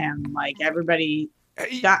from him. Like everybody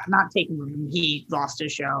got not taken from him. He lost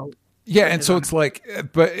his show. Yeah, and so it's like,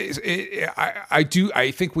 but I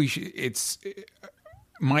think we should.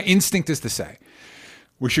 My instinct is to say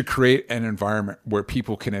we should create an environment where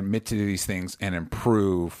people can admit to these things and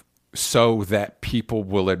improve, so that people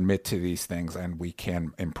will admit to these things and we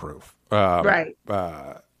can improve. Right.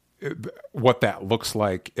 What that looks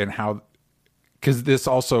like and how, because this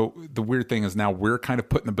also, the weird thing is now we're kind of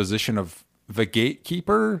put in the position of the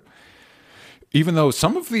gatekeeper. Even though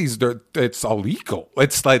some of these, it's illegal.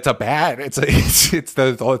 It's the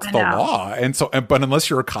law. And so, but unless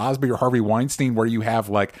you're a Cosby or Harvey Weinstein, where you have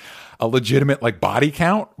like a legitimate like body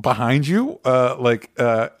count behind you,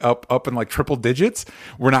 up in like triple digits,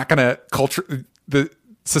 we're not going to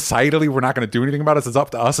societally, we're not going to do anything about it. It's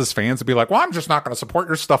up to us as fans to be like, well, I'm just not going to support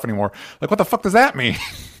your stuff anymore. Like, what the fuck does that mean?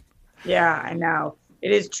 Yeah, I know.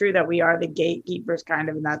 It is true that we are the gatekeepers kind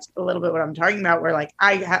of, and that's a little bit what I'm talking about, where like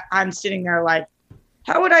I'm sitting there like,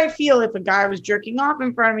 how would I feel if a guy was jerking off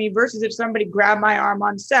in front of me versus if somebody grabbed my arm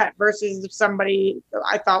on set versus if somebody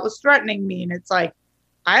I thought was threatening me? And it's like,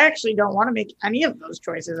 I actually don't want to make any of those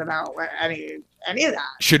choices about any of that.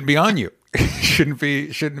 Shouldn't be on you. Shouldn't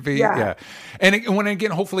be. Yeah. And when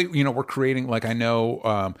again, hopefully, we're creating, like I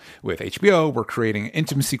know with HBO, we're creating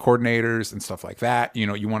intimacy coordinators and stuff like that.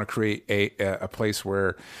 You want to create a place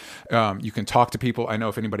where you can talk to people. I know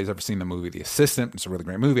if anybody's ever seen the movie The Assistant, it's a really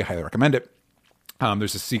great movie. I highly recommend it.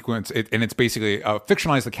 There's a sequence, and it's basically a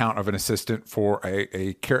fictionalized account of an assistant for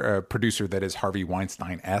a producer that is Harvey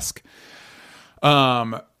Weinstein-esque.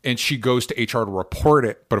 And she goes to HR to report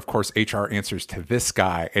it, but of course HR answers to this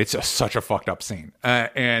guy. It's just such a fucked up scene.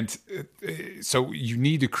 And so we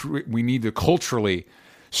need to culturally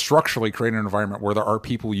structurally create an environment where there are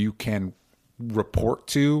people you can report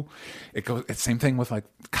to. It's same thing with like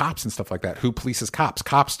cops and stuff like that. Who polices cops?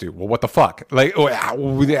 Cops do. Well, what the fuck? Like, how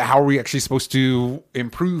are we actually supposed to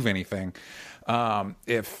improve anything?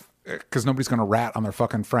 Because nobody's going to rat on their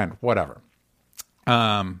fucking friend, whatever.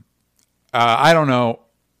 I don't know.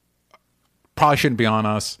 Probably shouldn't be on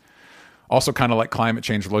us. Also, kind of like climate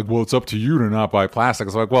change, like, well, it's up to you to not buy plastic.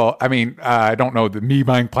 It's like, well, I mean, I don't know that me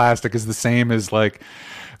buying plastic is the same as like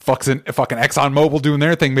fucking ExxonMobil doing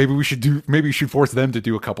their thing. Maybe we should force them to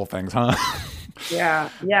do a couple things, huh? Yeah.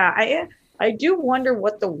 I do wonder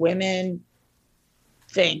what the women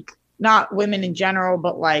think. Not women in general,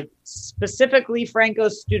 but like specifically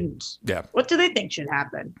Franco's students. Yeah. What do they think should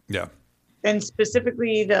happen? Yeah. And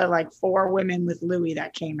specifically the like 4 women with Louis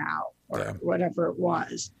that came out or whatever it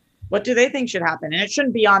was. What do they think should happen? And it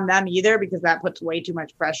shouldn't be on them either, because that puts way too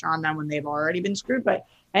much pressure on them when they've already been screwed. But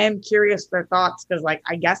I am curious their thoughts, because like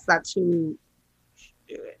I guess that's who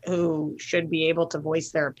should be able to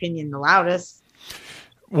voice their opinion the loudest.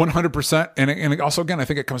 100%. And also, again, I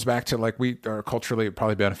think it comes back to like we are culturally, it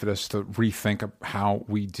probably benefit us to rethink of how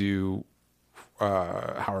we do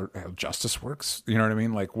how justice works. You know what I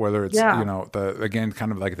mean? Like whether it's, you know, again,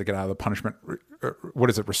 kind of like to get out of the punishment. What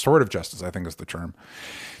is it? Restorative justice, I think is the term.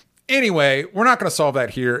 Anyway, we're not going to solve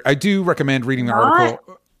that here. I do recommend reading the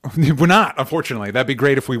article. We're not, unfortunately. That'd be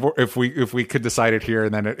great if we could decide it here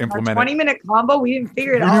and then implement our 20-minute combo. We didn't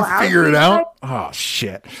figure it all out. Figure it out. Oh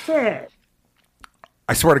shit.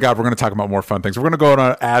 I swear to God, we're going to talk about more fun things. We're going to go on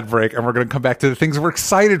an ad break and we're going to come back to the things we're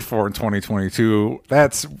excited for in 2022.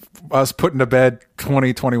 That's us putting to bed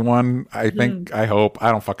 2021. I think, I hope,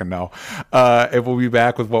 I don't fucking know. And we'll be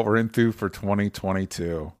back with what we're into for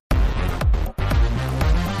 2022.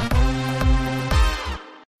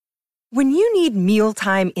 When you need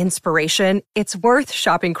mealtime inspiration, it's worth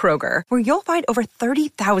shopping Kroger, where you'll find over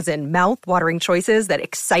 30,000 mouth-watering choices that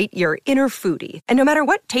excite your inner foodie. And no matter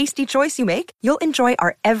what tasty choice you make, you'll enjoy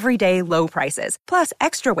our everyday low prices, plus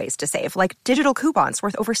extra ways to save, like digital coupons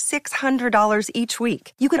worth over $600 each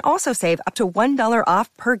week. You can also save up to $1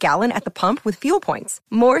 off per gallon at the pump with fuel points.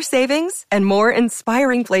 More savings and more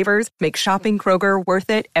inspiring flavors make shopping Kroger worth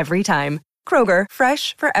it every time. Kroger,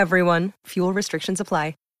 fresh for everyone. Fuel restrictions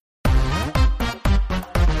apply.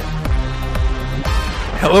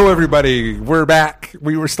 Hello, everybody. We're back.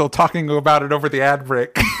 We were still talking about it over the ad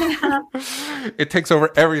break. It takes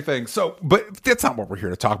over everything. But that's not what we're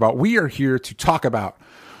here to talk about. We are here to talk about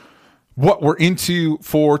what we're into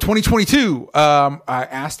for 2022. I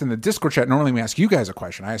asked in the Discord chat, normally we ask you guys a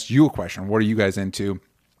question. I asked you a question. What are you guys into?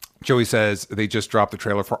 Joey says they just dropped the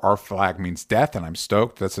trailer for Our Flag Means Death, and I'm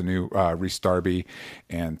stoked. That's a new Rhys Darby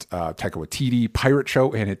and Taika Waititi pirate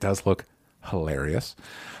show, and it does look hilarious.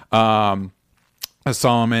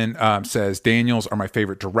 Solomon says Daniels are my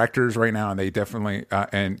favorite directors right now, and they definitely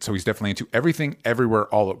and so he's definitely into Everything Everywhere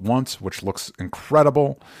All at Once, which looks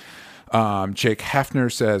incredible. Jake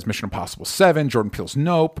Hefner says Mission Impossible 7, Jordan Peele's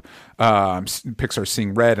Nope, Pixar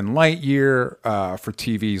Seeing Red and Lightyear. For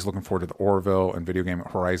TV, he's looking forward to the Orville and video game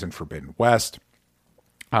Horizon Forbidden West.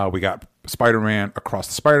 We got Spider-Man Across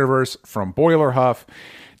the Spider-Verse from Boiler Huff.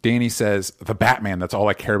 Danny says The Batman, that's all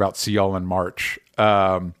I care about, see y'all in March.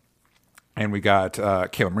 And we got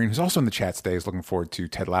Kayla Marine, who's also in the chat today, is looking forward to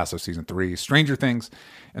Ted Lasso Season 3, Stranger Things,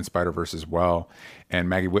 and Spider-Verse as well. And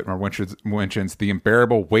Maggie Whitmer mentions The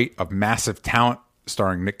Unbearable Weight of Massive Talent,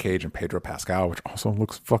 starring Nick Cage and Pedro Pascal, which also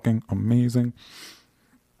looks fucking amazing.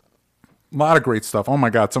 A lot of great stuff. Oh my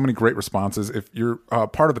God, so many great responses. If you're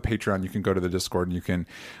part of the Patreon, you can go to the Discord and you can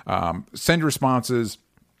send your responses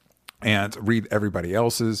and read everybody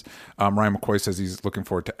else's. Ryan McCoy says he's looking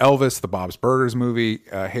forward to Elvis, the Bob's Burgers movie,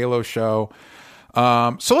 Halo show.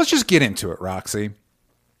 So let's just get into it, Roxy.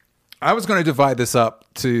 I was going to divide this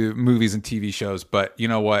up to movies and TV shows, but you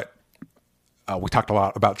know what? We talked a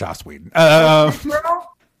lot about Joss Whedon.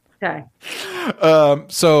 Okay.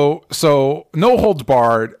 So no holds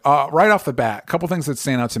barred. Right off the bat, a couple things that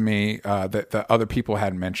stand out to me that other people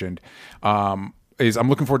hadn't mentioned is I'm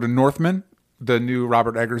looking forward to Northman, the new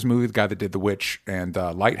Robert Eggers movie, the guy that did The Witch and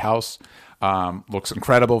Lighthouse. Looks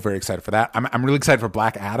incredible. Very excited for that. I'm really excited for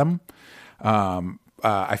Black Adam.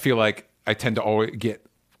 I feel like I tend to always get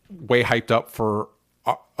way hyped up for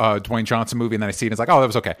a Dwayne Johnson movie, and then I see it and it's like, oh, that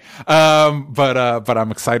was okay. But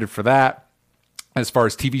I'm excited for that. As far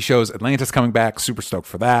as TV shows, Atlantis coming back, super stoked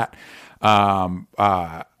for that. And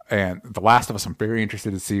The Last of Us, I'm very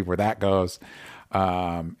interested to see where that goes.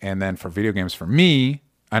 And then for video games, for me,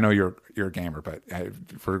 I know you're a gamer, but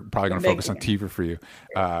we're probably going to focus on TV for you.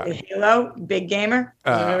 Halo, big gamer.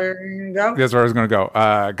 That's where I was going to go.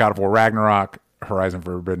 God of War Ragnarok, Horizon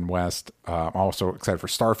Forbidden West. I'm also excited for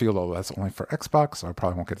Starfield, although that's only for Xbox, so I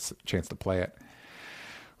probably won't get a chance to play it.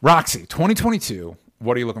 Roxy, 2022,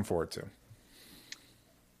 what are you looking forward to?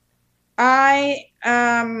 I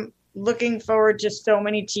am looking forward to so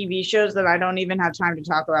many TV shows that I don't even have time to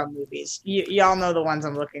talk about movies. Y'all know the ones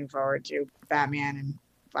I'm looking forward to. Batman and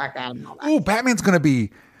Black Adam and all that. Oh, Batman's going to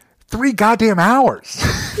be 3 goddamn hours.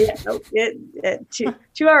 Yeah,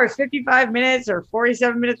 2 hours, 55 minutes or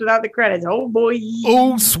 47 minutes without the credits. Oh, boy.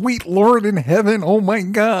 Oh, sweet Lord in heaven. Oh, my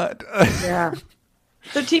God. Yeah.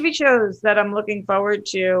 So TV shows that I'm looking forward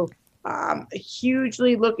to.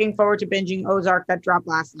 Hugely looking forward to binging Ozark that dropped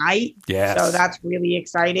last night. Yes. So that's really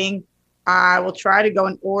exciting. I will try to go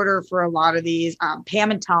in order for a lot of these. Pam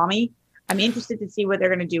and Tommy. I'm interested to see what they're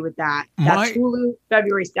going to do with that. That's Hulu,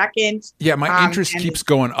 February 2nd. Yeah, my interest keeps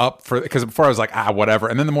going up because before I was like, whatever.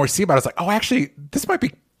 And then the more I see about it, it's like, oh, actually, this might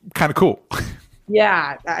be kind of cool.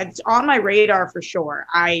 Yeah, it's on my radar for sure.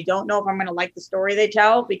 I don't know if I'm going to like the story they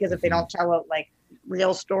tell, because if they don't tell a like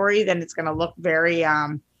real story, then it's going to look very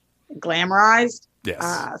glamorized.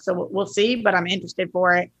 Yes. So we'll see, but I'm interested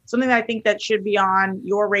for it. Something that I think that should be on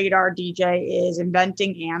your radar, DJ, is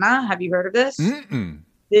Inventing Anna. Have you heard of this? Mm-mm.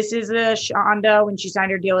 This is a Shonda when she signed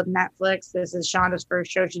her deal with Netflix. This is Shonda's first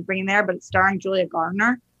show she's bringing there, but it's starring Julia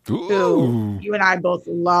Gardner, who you and I both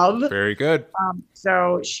love. Very good.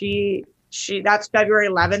 So she that's February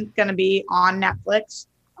 11th going to be on Netflix.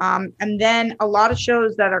 And then a lot of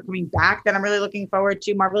shows that are coming back that I'm really looking forward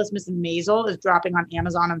to. Marvelous Mrs. Maisel is dropping on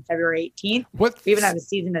Amazon on February 18th. We haven't had a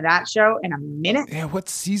season of that show in a minute. Yeah, what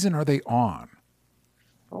season are they on?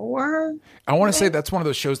 4. I want to say that's one of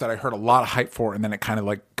those shows that I heard a lot of hype for, and then it kind of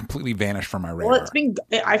like completely vanished from my radar. Well,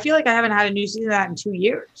 I feel like I haven't had a new season of that in 2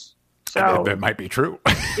 years. So that might be true.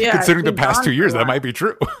 Yeah, considering the past 2 years, that might be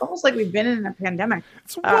true. Almost like we've been in a pandemic.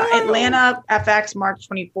 Atlanta FX March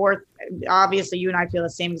 24th. Obviously, you and I feel the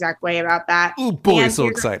same exact way about that. Oh boy, so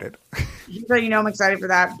excited. You know I'm excited for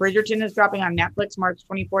that. Bridgerton is dropping on Netflix March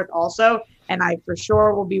 24th also, and I for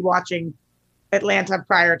sure will be watching Atlanta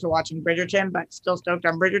prior to watching Bridgerton, but still stoked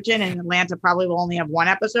on Bridgerton. And Atlanta probably will only have 1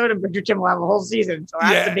 episode, and Bridgerton will have a whole season. So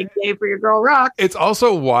that's a big day for your girl Rock. It's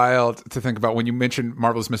also wild to think about when you mentioned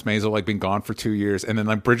Marvelous Miss Maisel like being gone for 2 years, and then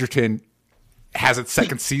like Bridgerton has its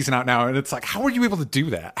 2nd season out now, and it's like, how were you able to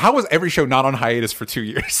do that? How was every show not on hiatus for 2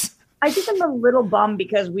 years? I think I'm a little bummed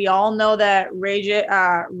because we all know that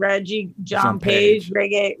Reggie John Page,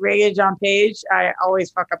 I always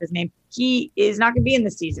fuck up his name. He is not going to be in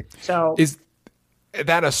this season. So is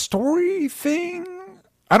that a story thing?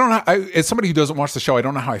 I don't know. As somebody who doesn't watch the show, I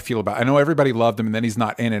don't know how I feel about it. I know everybody loved him, and then he's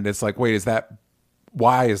not in it. It's like, wait,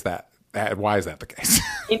 why is that the case?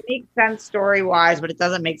 It makes sense story-wise, but it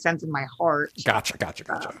doesn't make sense in my heart. Gotcha.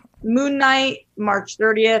 Moon Knight, March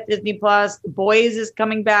 30th, Disney Plus. The Boys is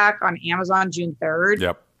coming back on Amazon June 3rd.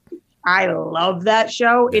 Yep. I love that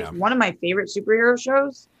show. Yeah. It's one of my favorite superhero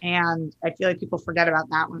shows, and I feel like people forget about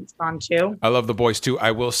that when it's gone too. I love The Boys too.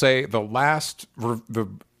 I will say the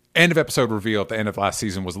end of episode reveal at the end of last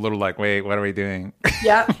season was a little like, wait, what are we doing?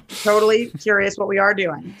 Yeah, totally curious what we are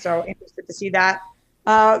doing. So interested to see that.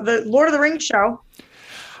 The Lord of the Rings show,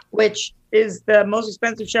 which is the most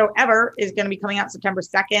expensive show ever, is going to be coming out September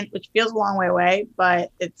 2nd, which feels a long way away, but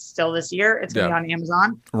it's still this year. It's going to be on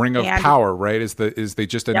Amazon. Ring of Power, right? Is they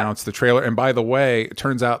just announced the trailer. And by the way, it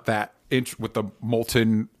turns out that with the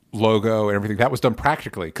molten logo and everything, that was done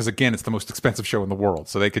practically. Because again, it's the most expensive show in the world.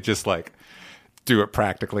 So they could just like do it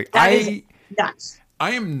practically. That is nuts.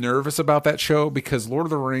 I am nervous about that show because Lord of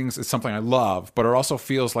the Rings is something I love, but it also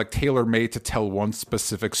feels like tailor-made to tell one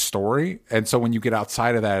specific story. And so when you get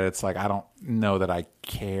outside of that, it's like, I don't know that I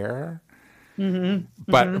care. Mm-hmm.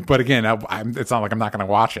 But again, it's not like I'm not going to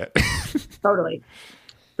watch it. Totally.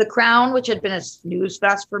 The Crown, which had been a snooze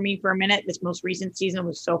fest for me for a minute, this most recent season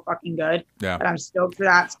was so fucking good. Yeah. But I'm stoked for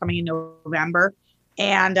that. It's coming in November.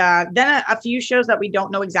 And then a few shows that we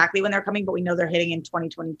don't know exactly when they're coming, but we know they're hitting in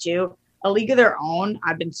 2022. A League of Their Own.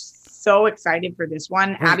 I've been so excited for this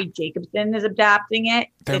one. Wait. Abby Jacobson is adapting it.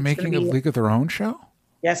 They're making a League of Their Own show?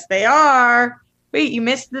 Yes, they are. Wait, you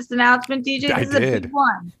missed this announcement, DJ? This is a big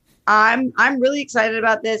one. I'm really excited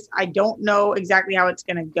about this. I don't know exactly how it's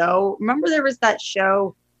going to go. Remember there was that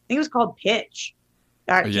show, I think it was called Pitch,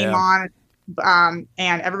 that came on,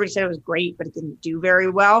 and everybody said it was great, but it didn't do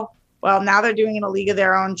very well. Well, now they're doing a League of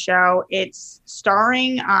Their Own show. It's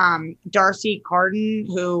starring Darcy Carden,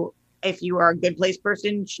 who, if you are a Good Place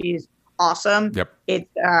person, she's awesome. Yep. It's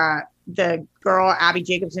the girl, Abby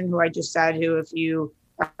Jacobson, who I just said, who if you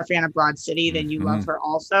are a fan of Broad City, then you love her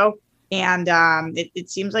also. And it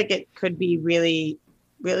seems like it could be really,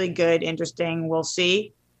 really good, interesting. We'll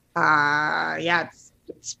see. It's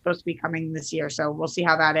It's supposed to be coming this year, so we'll see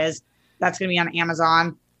how that is. That's going to be on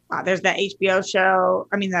Amazon. There's the HBO show.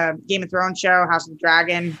 I mean, the Game of Thrones show, House of the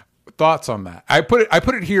Dragon. Thoughts on that? I put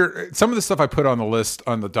it here. Some of the stuff I put on the list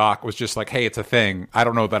on the doc was just like, hey, it's a thing. I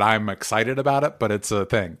don't know that I'm excited about it, but it's a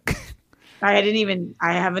thing. I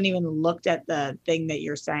haven't even looked at the thing that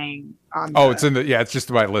you're saying on it's in the, it's just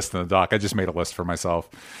my list in the doc. I just made a list for myself.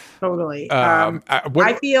 Totally.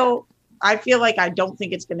 I feel like I don't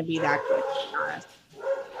think it's going to be that good, to be honest.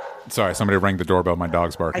 Sorry, somebody rang the doorbell. My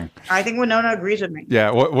dog's barking. I think Winona agrees with me.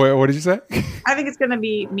 Yeah. What did you say? I think it's going to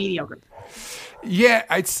be mediocre. Yeah,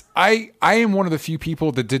 I am one of the few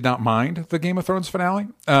people that did not mind the Game of Thrones finale.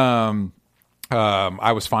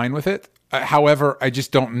 I was fine with it. However, I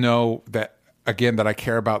just don't know that I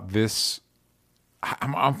care about this.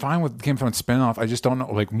 I'm fine with Game of Thrones spinoff. I just don't know,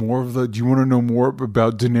 like, more of the. Do you want to know more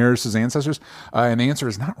about Daenerys' ancestors? And the answer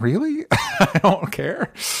is not really. I don't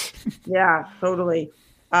care. Yeah, totally.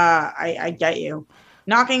 I get you.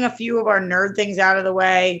 Knocking a few of our nerd things out of the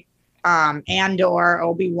way. Andor,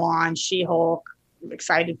 Obi-Wan, She-Hulk. I'm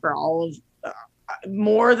excited for all of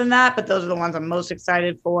more than that, but those are the ones I'm most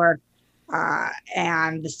excited for.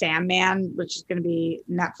 And The Sandman, which is going to be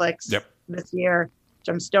Netflix this year, which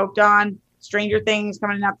I'm stoked on. Stranger Things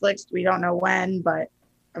coming to Netflix. We don't know when, but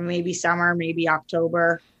maybe summer, maybe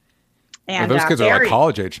October. And those kids are like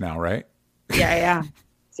college age now, right? Yeah.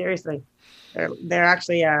 Seriously. They're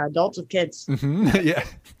actually adults with kids. Mm-hmm. Yeah.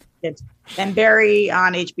 Kids. And Barry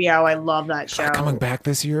on HBO. I love that show. Coming back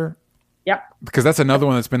this year? Yep. Because that's another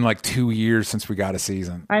one that's been like 2 years since we got a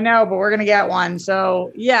season. I know, but we're going to get one.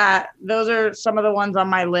 So, yeah, those are some of the ones on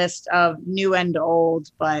my list of new and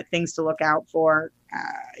old, but things to look out for.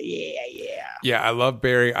 Yeah, I love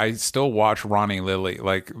Barry. I still watch Ronnie Lily.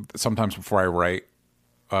 Like, sometimes before I write,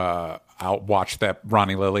 I'll watch that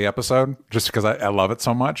Ronnie Lily episode just because I love it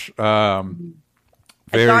so much.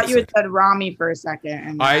 I thought you had said Rami for a second.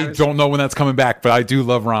 And I don't know when that's coming back, but I do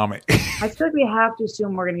love Rami. I feel like we have to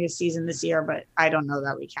assume we're going to get a season this year, but I don't know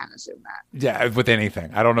that we can assume that. Yeah, with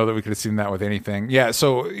anything. I don't know that we could assume that with anything. Yeah,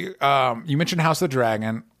 so you mentioned House of the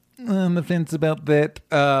Dragon. On the fence about that.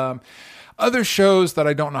 Other shows that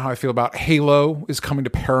I don't know how I feel about. Halo is coming to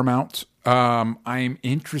Paramount. I'm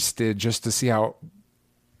interested just to see how it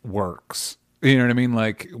works. You know what I mean?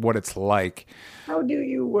 Like, what it's like. How do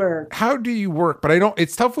you work? But I don't.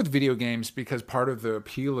 It's tough with video games because part of the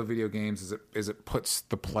appeal of video games is it puts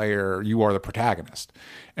the player. You are the protagonist,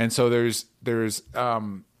 and so there's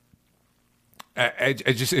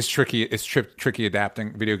it's tricky. It's tricky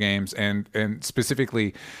adapting video games, and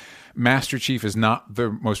specifically, Master Chief is not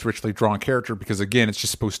the most richly drawn character because, again, it's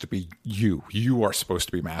just supposed to be you. You are supposed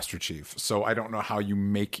to be Master Chief. So I don't know how you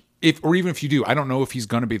make or even if you do, I don't know if he's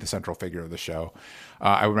going to be the central figure of the show.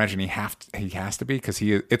 I would imagine he has to be because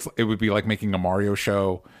it would be like making a Mario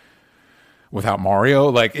show without Mario.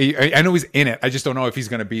 Like, I know he's in it. I just don't know if he's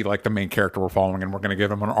going to be like the main character we're following and we're going to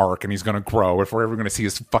give him an arc and he's going to grow. If we're ever going to see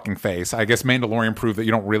his fucking face, I guess Mandalorian proved that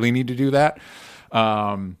you don't really need to do that.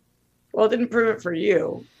 Well, it didn't prove it for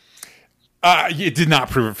you. It did not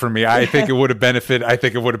prove it for me. I think it would have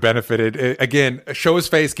benefited. Again, show his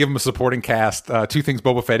face, give him a supporting cast. Two things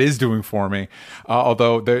Boba Fett is doing for me.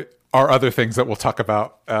 Although there are other things that we'll talk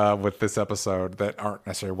about with this episode that aren't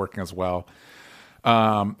necessarily working as well.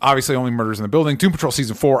 Obviously, Only Murders in the Building. Doom Patrol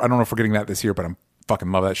Season 4. I don't know if we're getting that this year, but I'm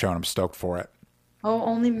fucking love that show and I'm stoked for it. Oh,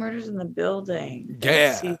 Only Murders in the Building.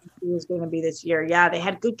 Yeah. Season 2 is going to be this year. Yeah, they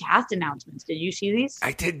had good cast announcements. Did you see these?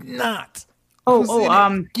 I did not. Let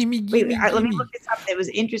me look this up. It was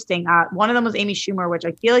interesting. One of them was Amy Schumer, which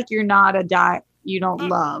I feel like you're not you don't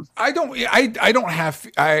love. I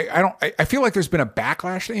feel like there's been a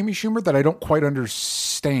backlash to Amy Schumer that I don't quite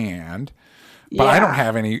understand, but yeah.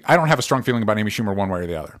 I don't have a strong feeling about Amy Schumer one way or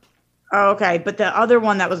the other. Oh, okay. But the other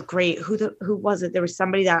one that was great, who was it? There was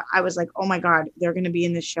somebody that I was like, oh my God, they're going to be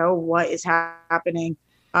in the show. What is happening?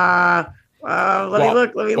 Let me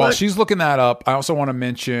look. While she's looking that up, I also want to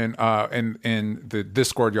mention in the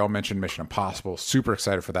Discord, y'all mentioned Mission Impossible. Super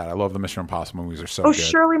excited for that. I love the Mission Impossible movies. They're so good.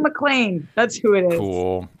 Shirley MacLaine. That's who it is.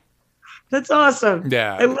 Cool. That's awesome.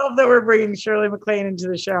 Yeah. I love that we're bringing Shirley MacLaine into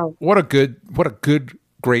the show. What a good,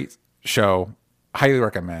 great show. Highly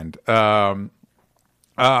recommend. As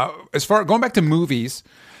far going back to movies,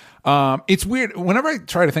 it's weird. Whenever I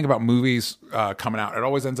try to think about movies coming out, it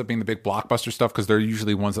always ends up being the big blockbuster stuff because they're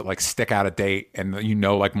usually ones that like stick out of date and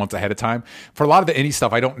like months ahead of time. For a lot of the indie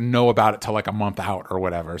stuff, I don't know about it till like a month out or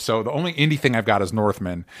whatever. So the only indie thing I've got is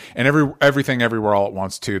Northman, and everything everywhere all at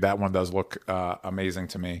once too. That one does look amazing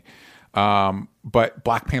to me. But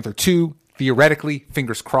Black Panther 2, theoretically,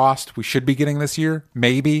 fingers crossed, we should be getting this year.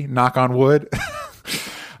 Maybe, knock on wood.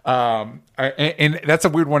 And that's a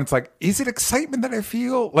weird one. It's like, is it excitement that I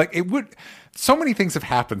feel? Like it would. So many things have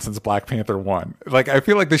happened since Black Panther 1. Like I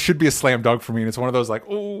feel like this should be a slam dunk for me. And it's one of those like,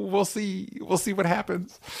 oh, we'll see what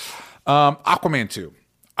happens. Aquaman 2.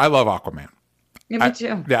 I love Aquaman. Yeah, me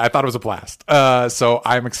too. I thought it was a blast. So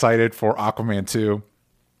I'm excited for Aquaman 2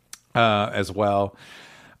 as well.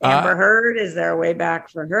 Amber Heard, is there a way back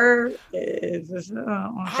for her? Is this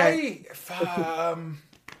okay?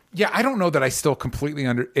 I don't know that I still completely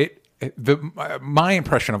under it. My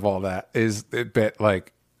impression of all that is that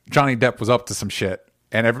like Johnny Depp was up to some shit,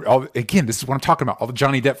 and again, this is what I'm talking about. All the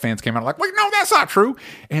Johnny Depp fans came out like, no, that's not true.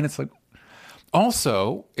 And it's like,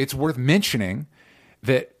 also, it's worth mentioning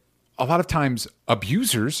that a lot of times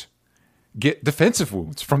abusers get defensive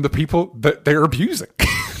wounds from the people that they're abusing.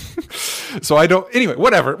 So anyway,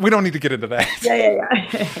 whatever. We don't need to get into that.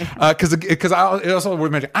 Yeah. Because I also worth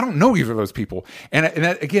mentioning, I don't know either of those people. And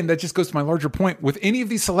that, again, that just goes to my larger point. With any of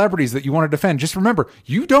these celebrities that you want to defend, just remember,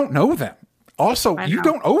 you don't know them. Also, you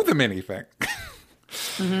don't owe them anything.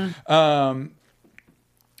 Mm-hmm.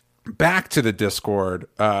 Back to the Discord,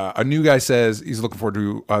 a new guy says he's looking forward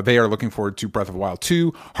to. They are looking forward to Breath of the Wild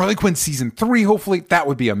 2, Harley Quinn season 3. Hopefully, that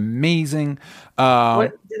would be amazing.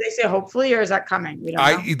 What, did they say hopefully, or is that coming? We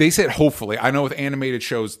don't know. They said hopefully. I know with animated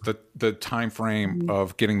shows, the time frame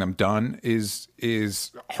of getting them done is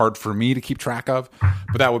hard for me to keep track of,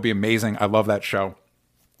 but that would be amazing. I love that show.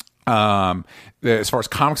 As far as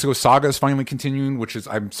comics go, Saga is finally continuing, which is,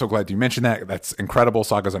 I'm so glad you mentioned that. That's incredible.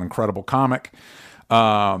 Saga's an incredible comic.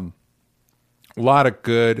 A lot of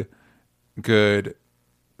good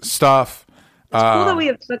stuff. It's cool that we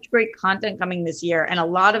have such great content coming this year, and a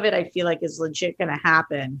lot of it I feel like is legit going to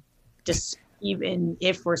happen, just even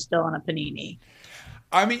if we're still in a panini.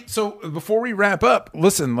 I mean, so before we wrap up,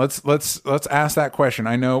 listen, let's ask that question.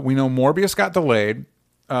 We know Morbius got delayed.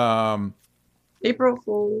 April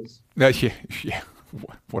Fools. Yeah.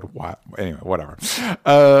 What? Anyway, whatever.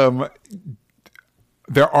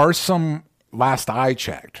 There are some. Last I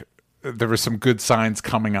checked, there were some good signs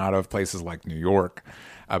coming out of places like New York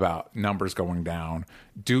about numbers going down.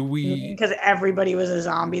 Do we? Because everybody was a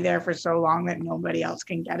zombie there for so long that nobody else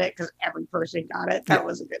can get it because every person got it. That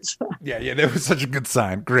was a good sign. Yeah, that was such a good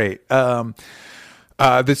sign. Great.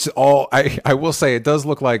 This all I will say, it does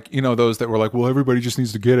look like, those that were like, well, everybody just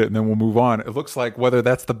needs to get it and then we'll move on. It looks like whether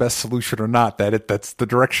that's the best solution or not, that's the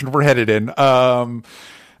direction we're headed in.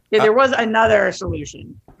 There was another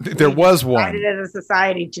solution. There was one. We decided as a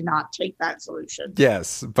society to not take that solution.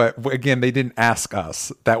 Yes, but again, they didn't ask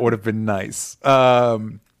us. That would have been nice.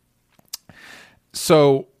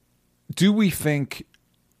 So, do we think?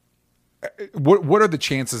 What are the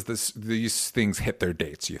chances these things hit their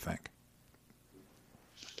dates? You think?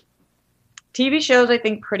 TV shows, I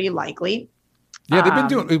think, pretty likely. Yeah, they've been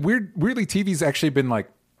doing weirdly. TV's actually been like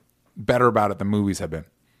better about it than movies have been.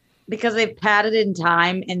 Because they've padded in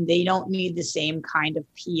time and they don't need the same kind of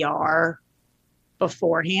PR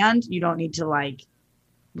beforehand. You don't need to like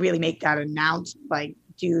really make that announcement, like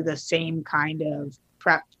do the same kind of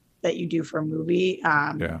prep that you do for a movie.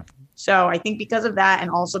 So I think because of that, and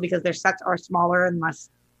also because their sets are smaller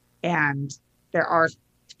and there are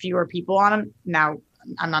fewer people on them. Now,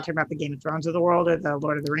 I'm not talking about the Game of Thrones of the world or the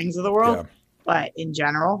Lord of the Rings of the world, but in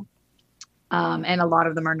general. And a lot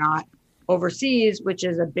of them are not overseas, which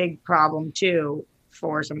is a big problem too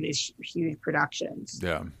for some of these huge productions.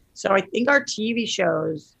 Yeah. So I think our TV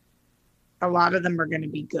shows, a lot of them are going to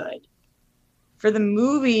be good. For the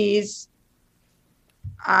movies,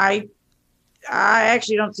 I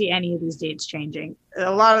actually don't see any of these dates changing.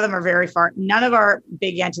 A lot of them are very far. None of our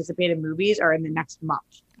big anticipated movies are in the next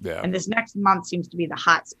month. Yeah. And this next month seems to be the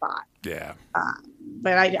hot spot. Yeah.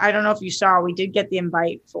 But I don't know if you saw, we did get the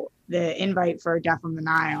invite for Death on the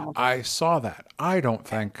Nile. I saw that. I don't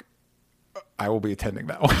think I will be attending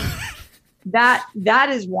that one. that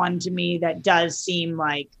is one to me that does seem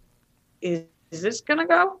like, is this gonna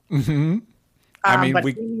go? Mm-hmm. I mean, but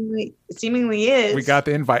seemingly is. We got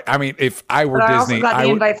the invite. I mean, if I were but Disney, I also got the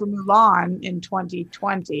invite for Mulan in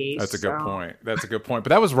 2020. That's a good point. But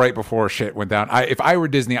that was right before shit went down. If I were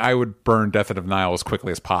Disney, I would burn Death of the Nile as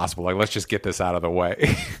quickly as possible. Like, let's just get this out of the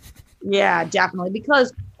way. Yeah, definitely.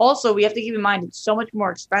 Because also we have to keep in mind, it's so much more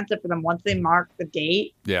expensive for them once they mark the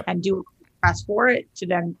date and do a press for it to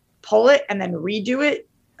then pull it and then redo it.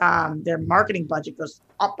 Their marketing budget goes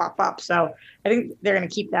up. So I think they're going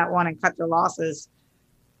to keep that one and cut their losses.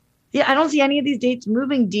 Yeah, I don't see any of these dates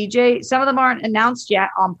moving, DJ. Some of them aren't announced yet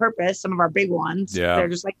on purpose. Some of our big ones. Yeah. They're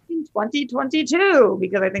just like 2022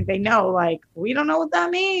 because I think they know, like, we don't know what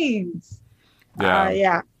that means.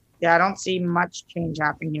 Yeah. I don't see much change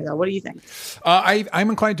happening here, though. What do you think? I'm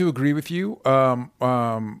inclined to agree with you.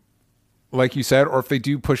 like you said, or if they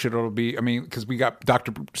do push it, it'll be. I mean, because we got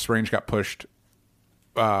Doctor Strange got pushed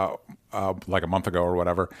like a month ago or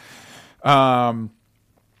whatever.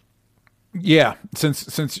 Yeah,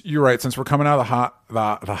 since you're right, since we're coming out of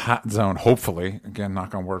the hot zone, hopefully, again,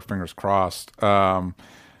 knock on wood, fingers crossed. TV,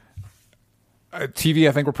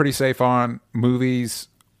 I think we're pretty safe on. Movies,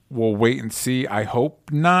 we'll wait and see. I hope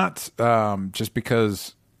not, just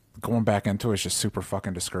because going back into it is just super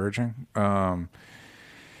fucking discouraging. And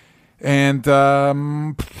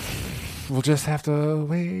we'll just have to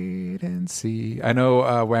wait and see. I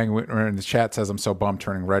know Wang Whitmer in the chat says, I'm so bummed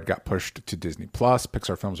Turning Red got pushed to Disney+.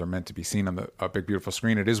 Pixar films are meant to be seen on the big, beautiful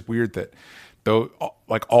screen. It is weird that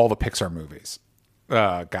like all the Pixar movies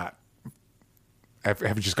have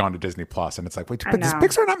just gone to Disney+. And it's like, wait, but does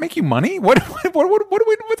Pixar not make you money? What's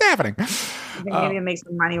happening? I think maybe it makes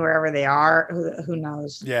them money wherever they are. Who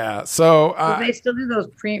knows? Yeah. So they still do those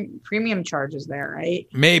premium charges there, right?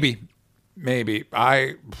 Maybe.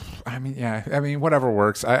 I mean, yeah. I mean, whatever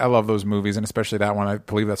works. I love those movies, and especially that one. I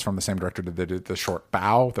believe that's from the same director that did the short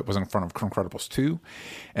Bow that was in front of Incredibles 2,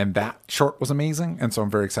 and that short was amazing. And so I'm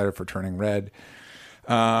very excited for Turning Red.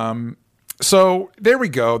 So there we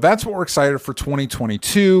go. That's what we're excited for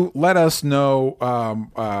 2022. Let us know.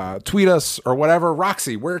 Tweet us or whatever.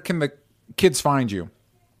 Roxy, where can the kids find you?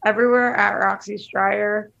 Everywhere at Roxy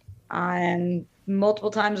Stryer, and multiple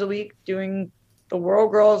times a week doing The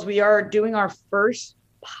World Girls. We are doing our first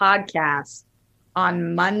podcast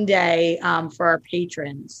on Monday for our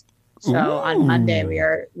patrons. So on Monday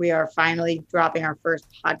we are finally dropping our first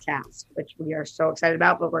podcast, which we are so excited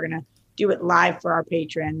about. But we're gonna do it live for our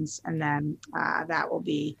patrons, and then that will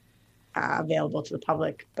be available to the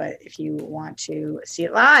public. But if you want to see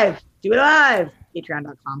it live, do it live.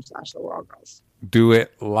 Patreon.com/TheWorldGirls. Do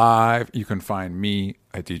it live. You can find me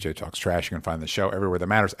at DJ Talks Trash. You can find the show everywhere that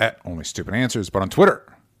matters at Only Stupid Answers, but on Twitter.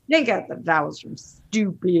 Didn't get the vowels from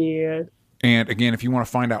stupid. And again, if you want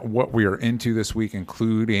to find out what we are into this week,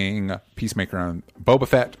 including Peacemaker and Boba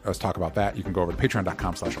Fett, let's talk about that. You can go over to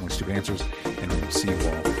patreon.com/Only Stupid Answers, and we'll see you all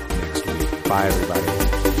next week. Bye,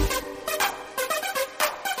 everybody.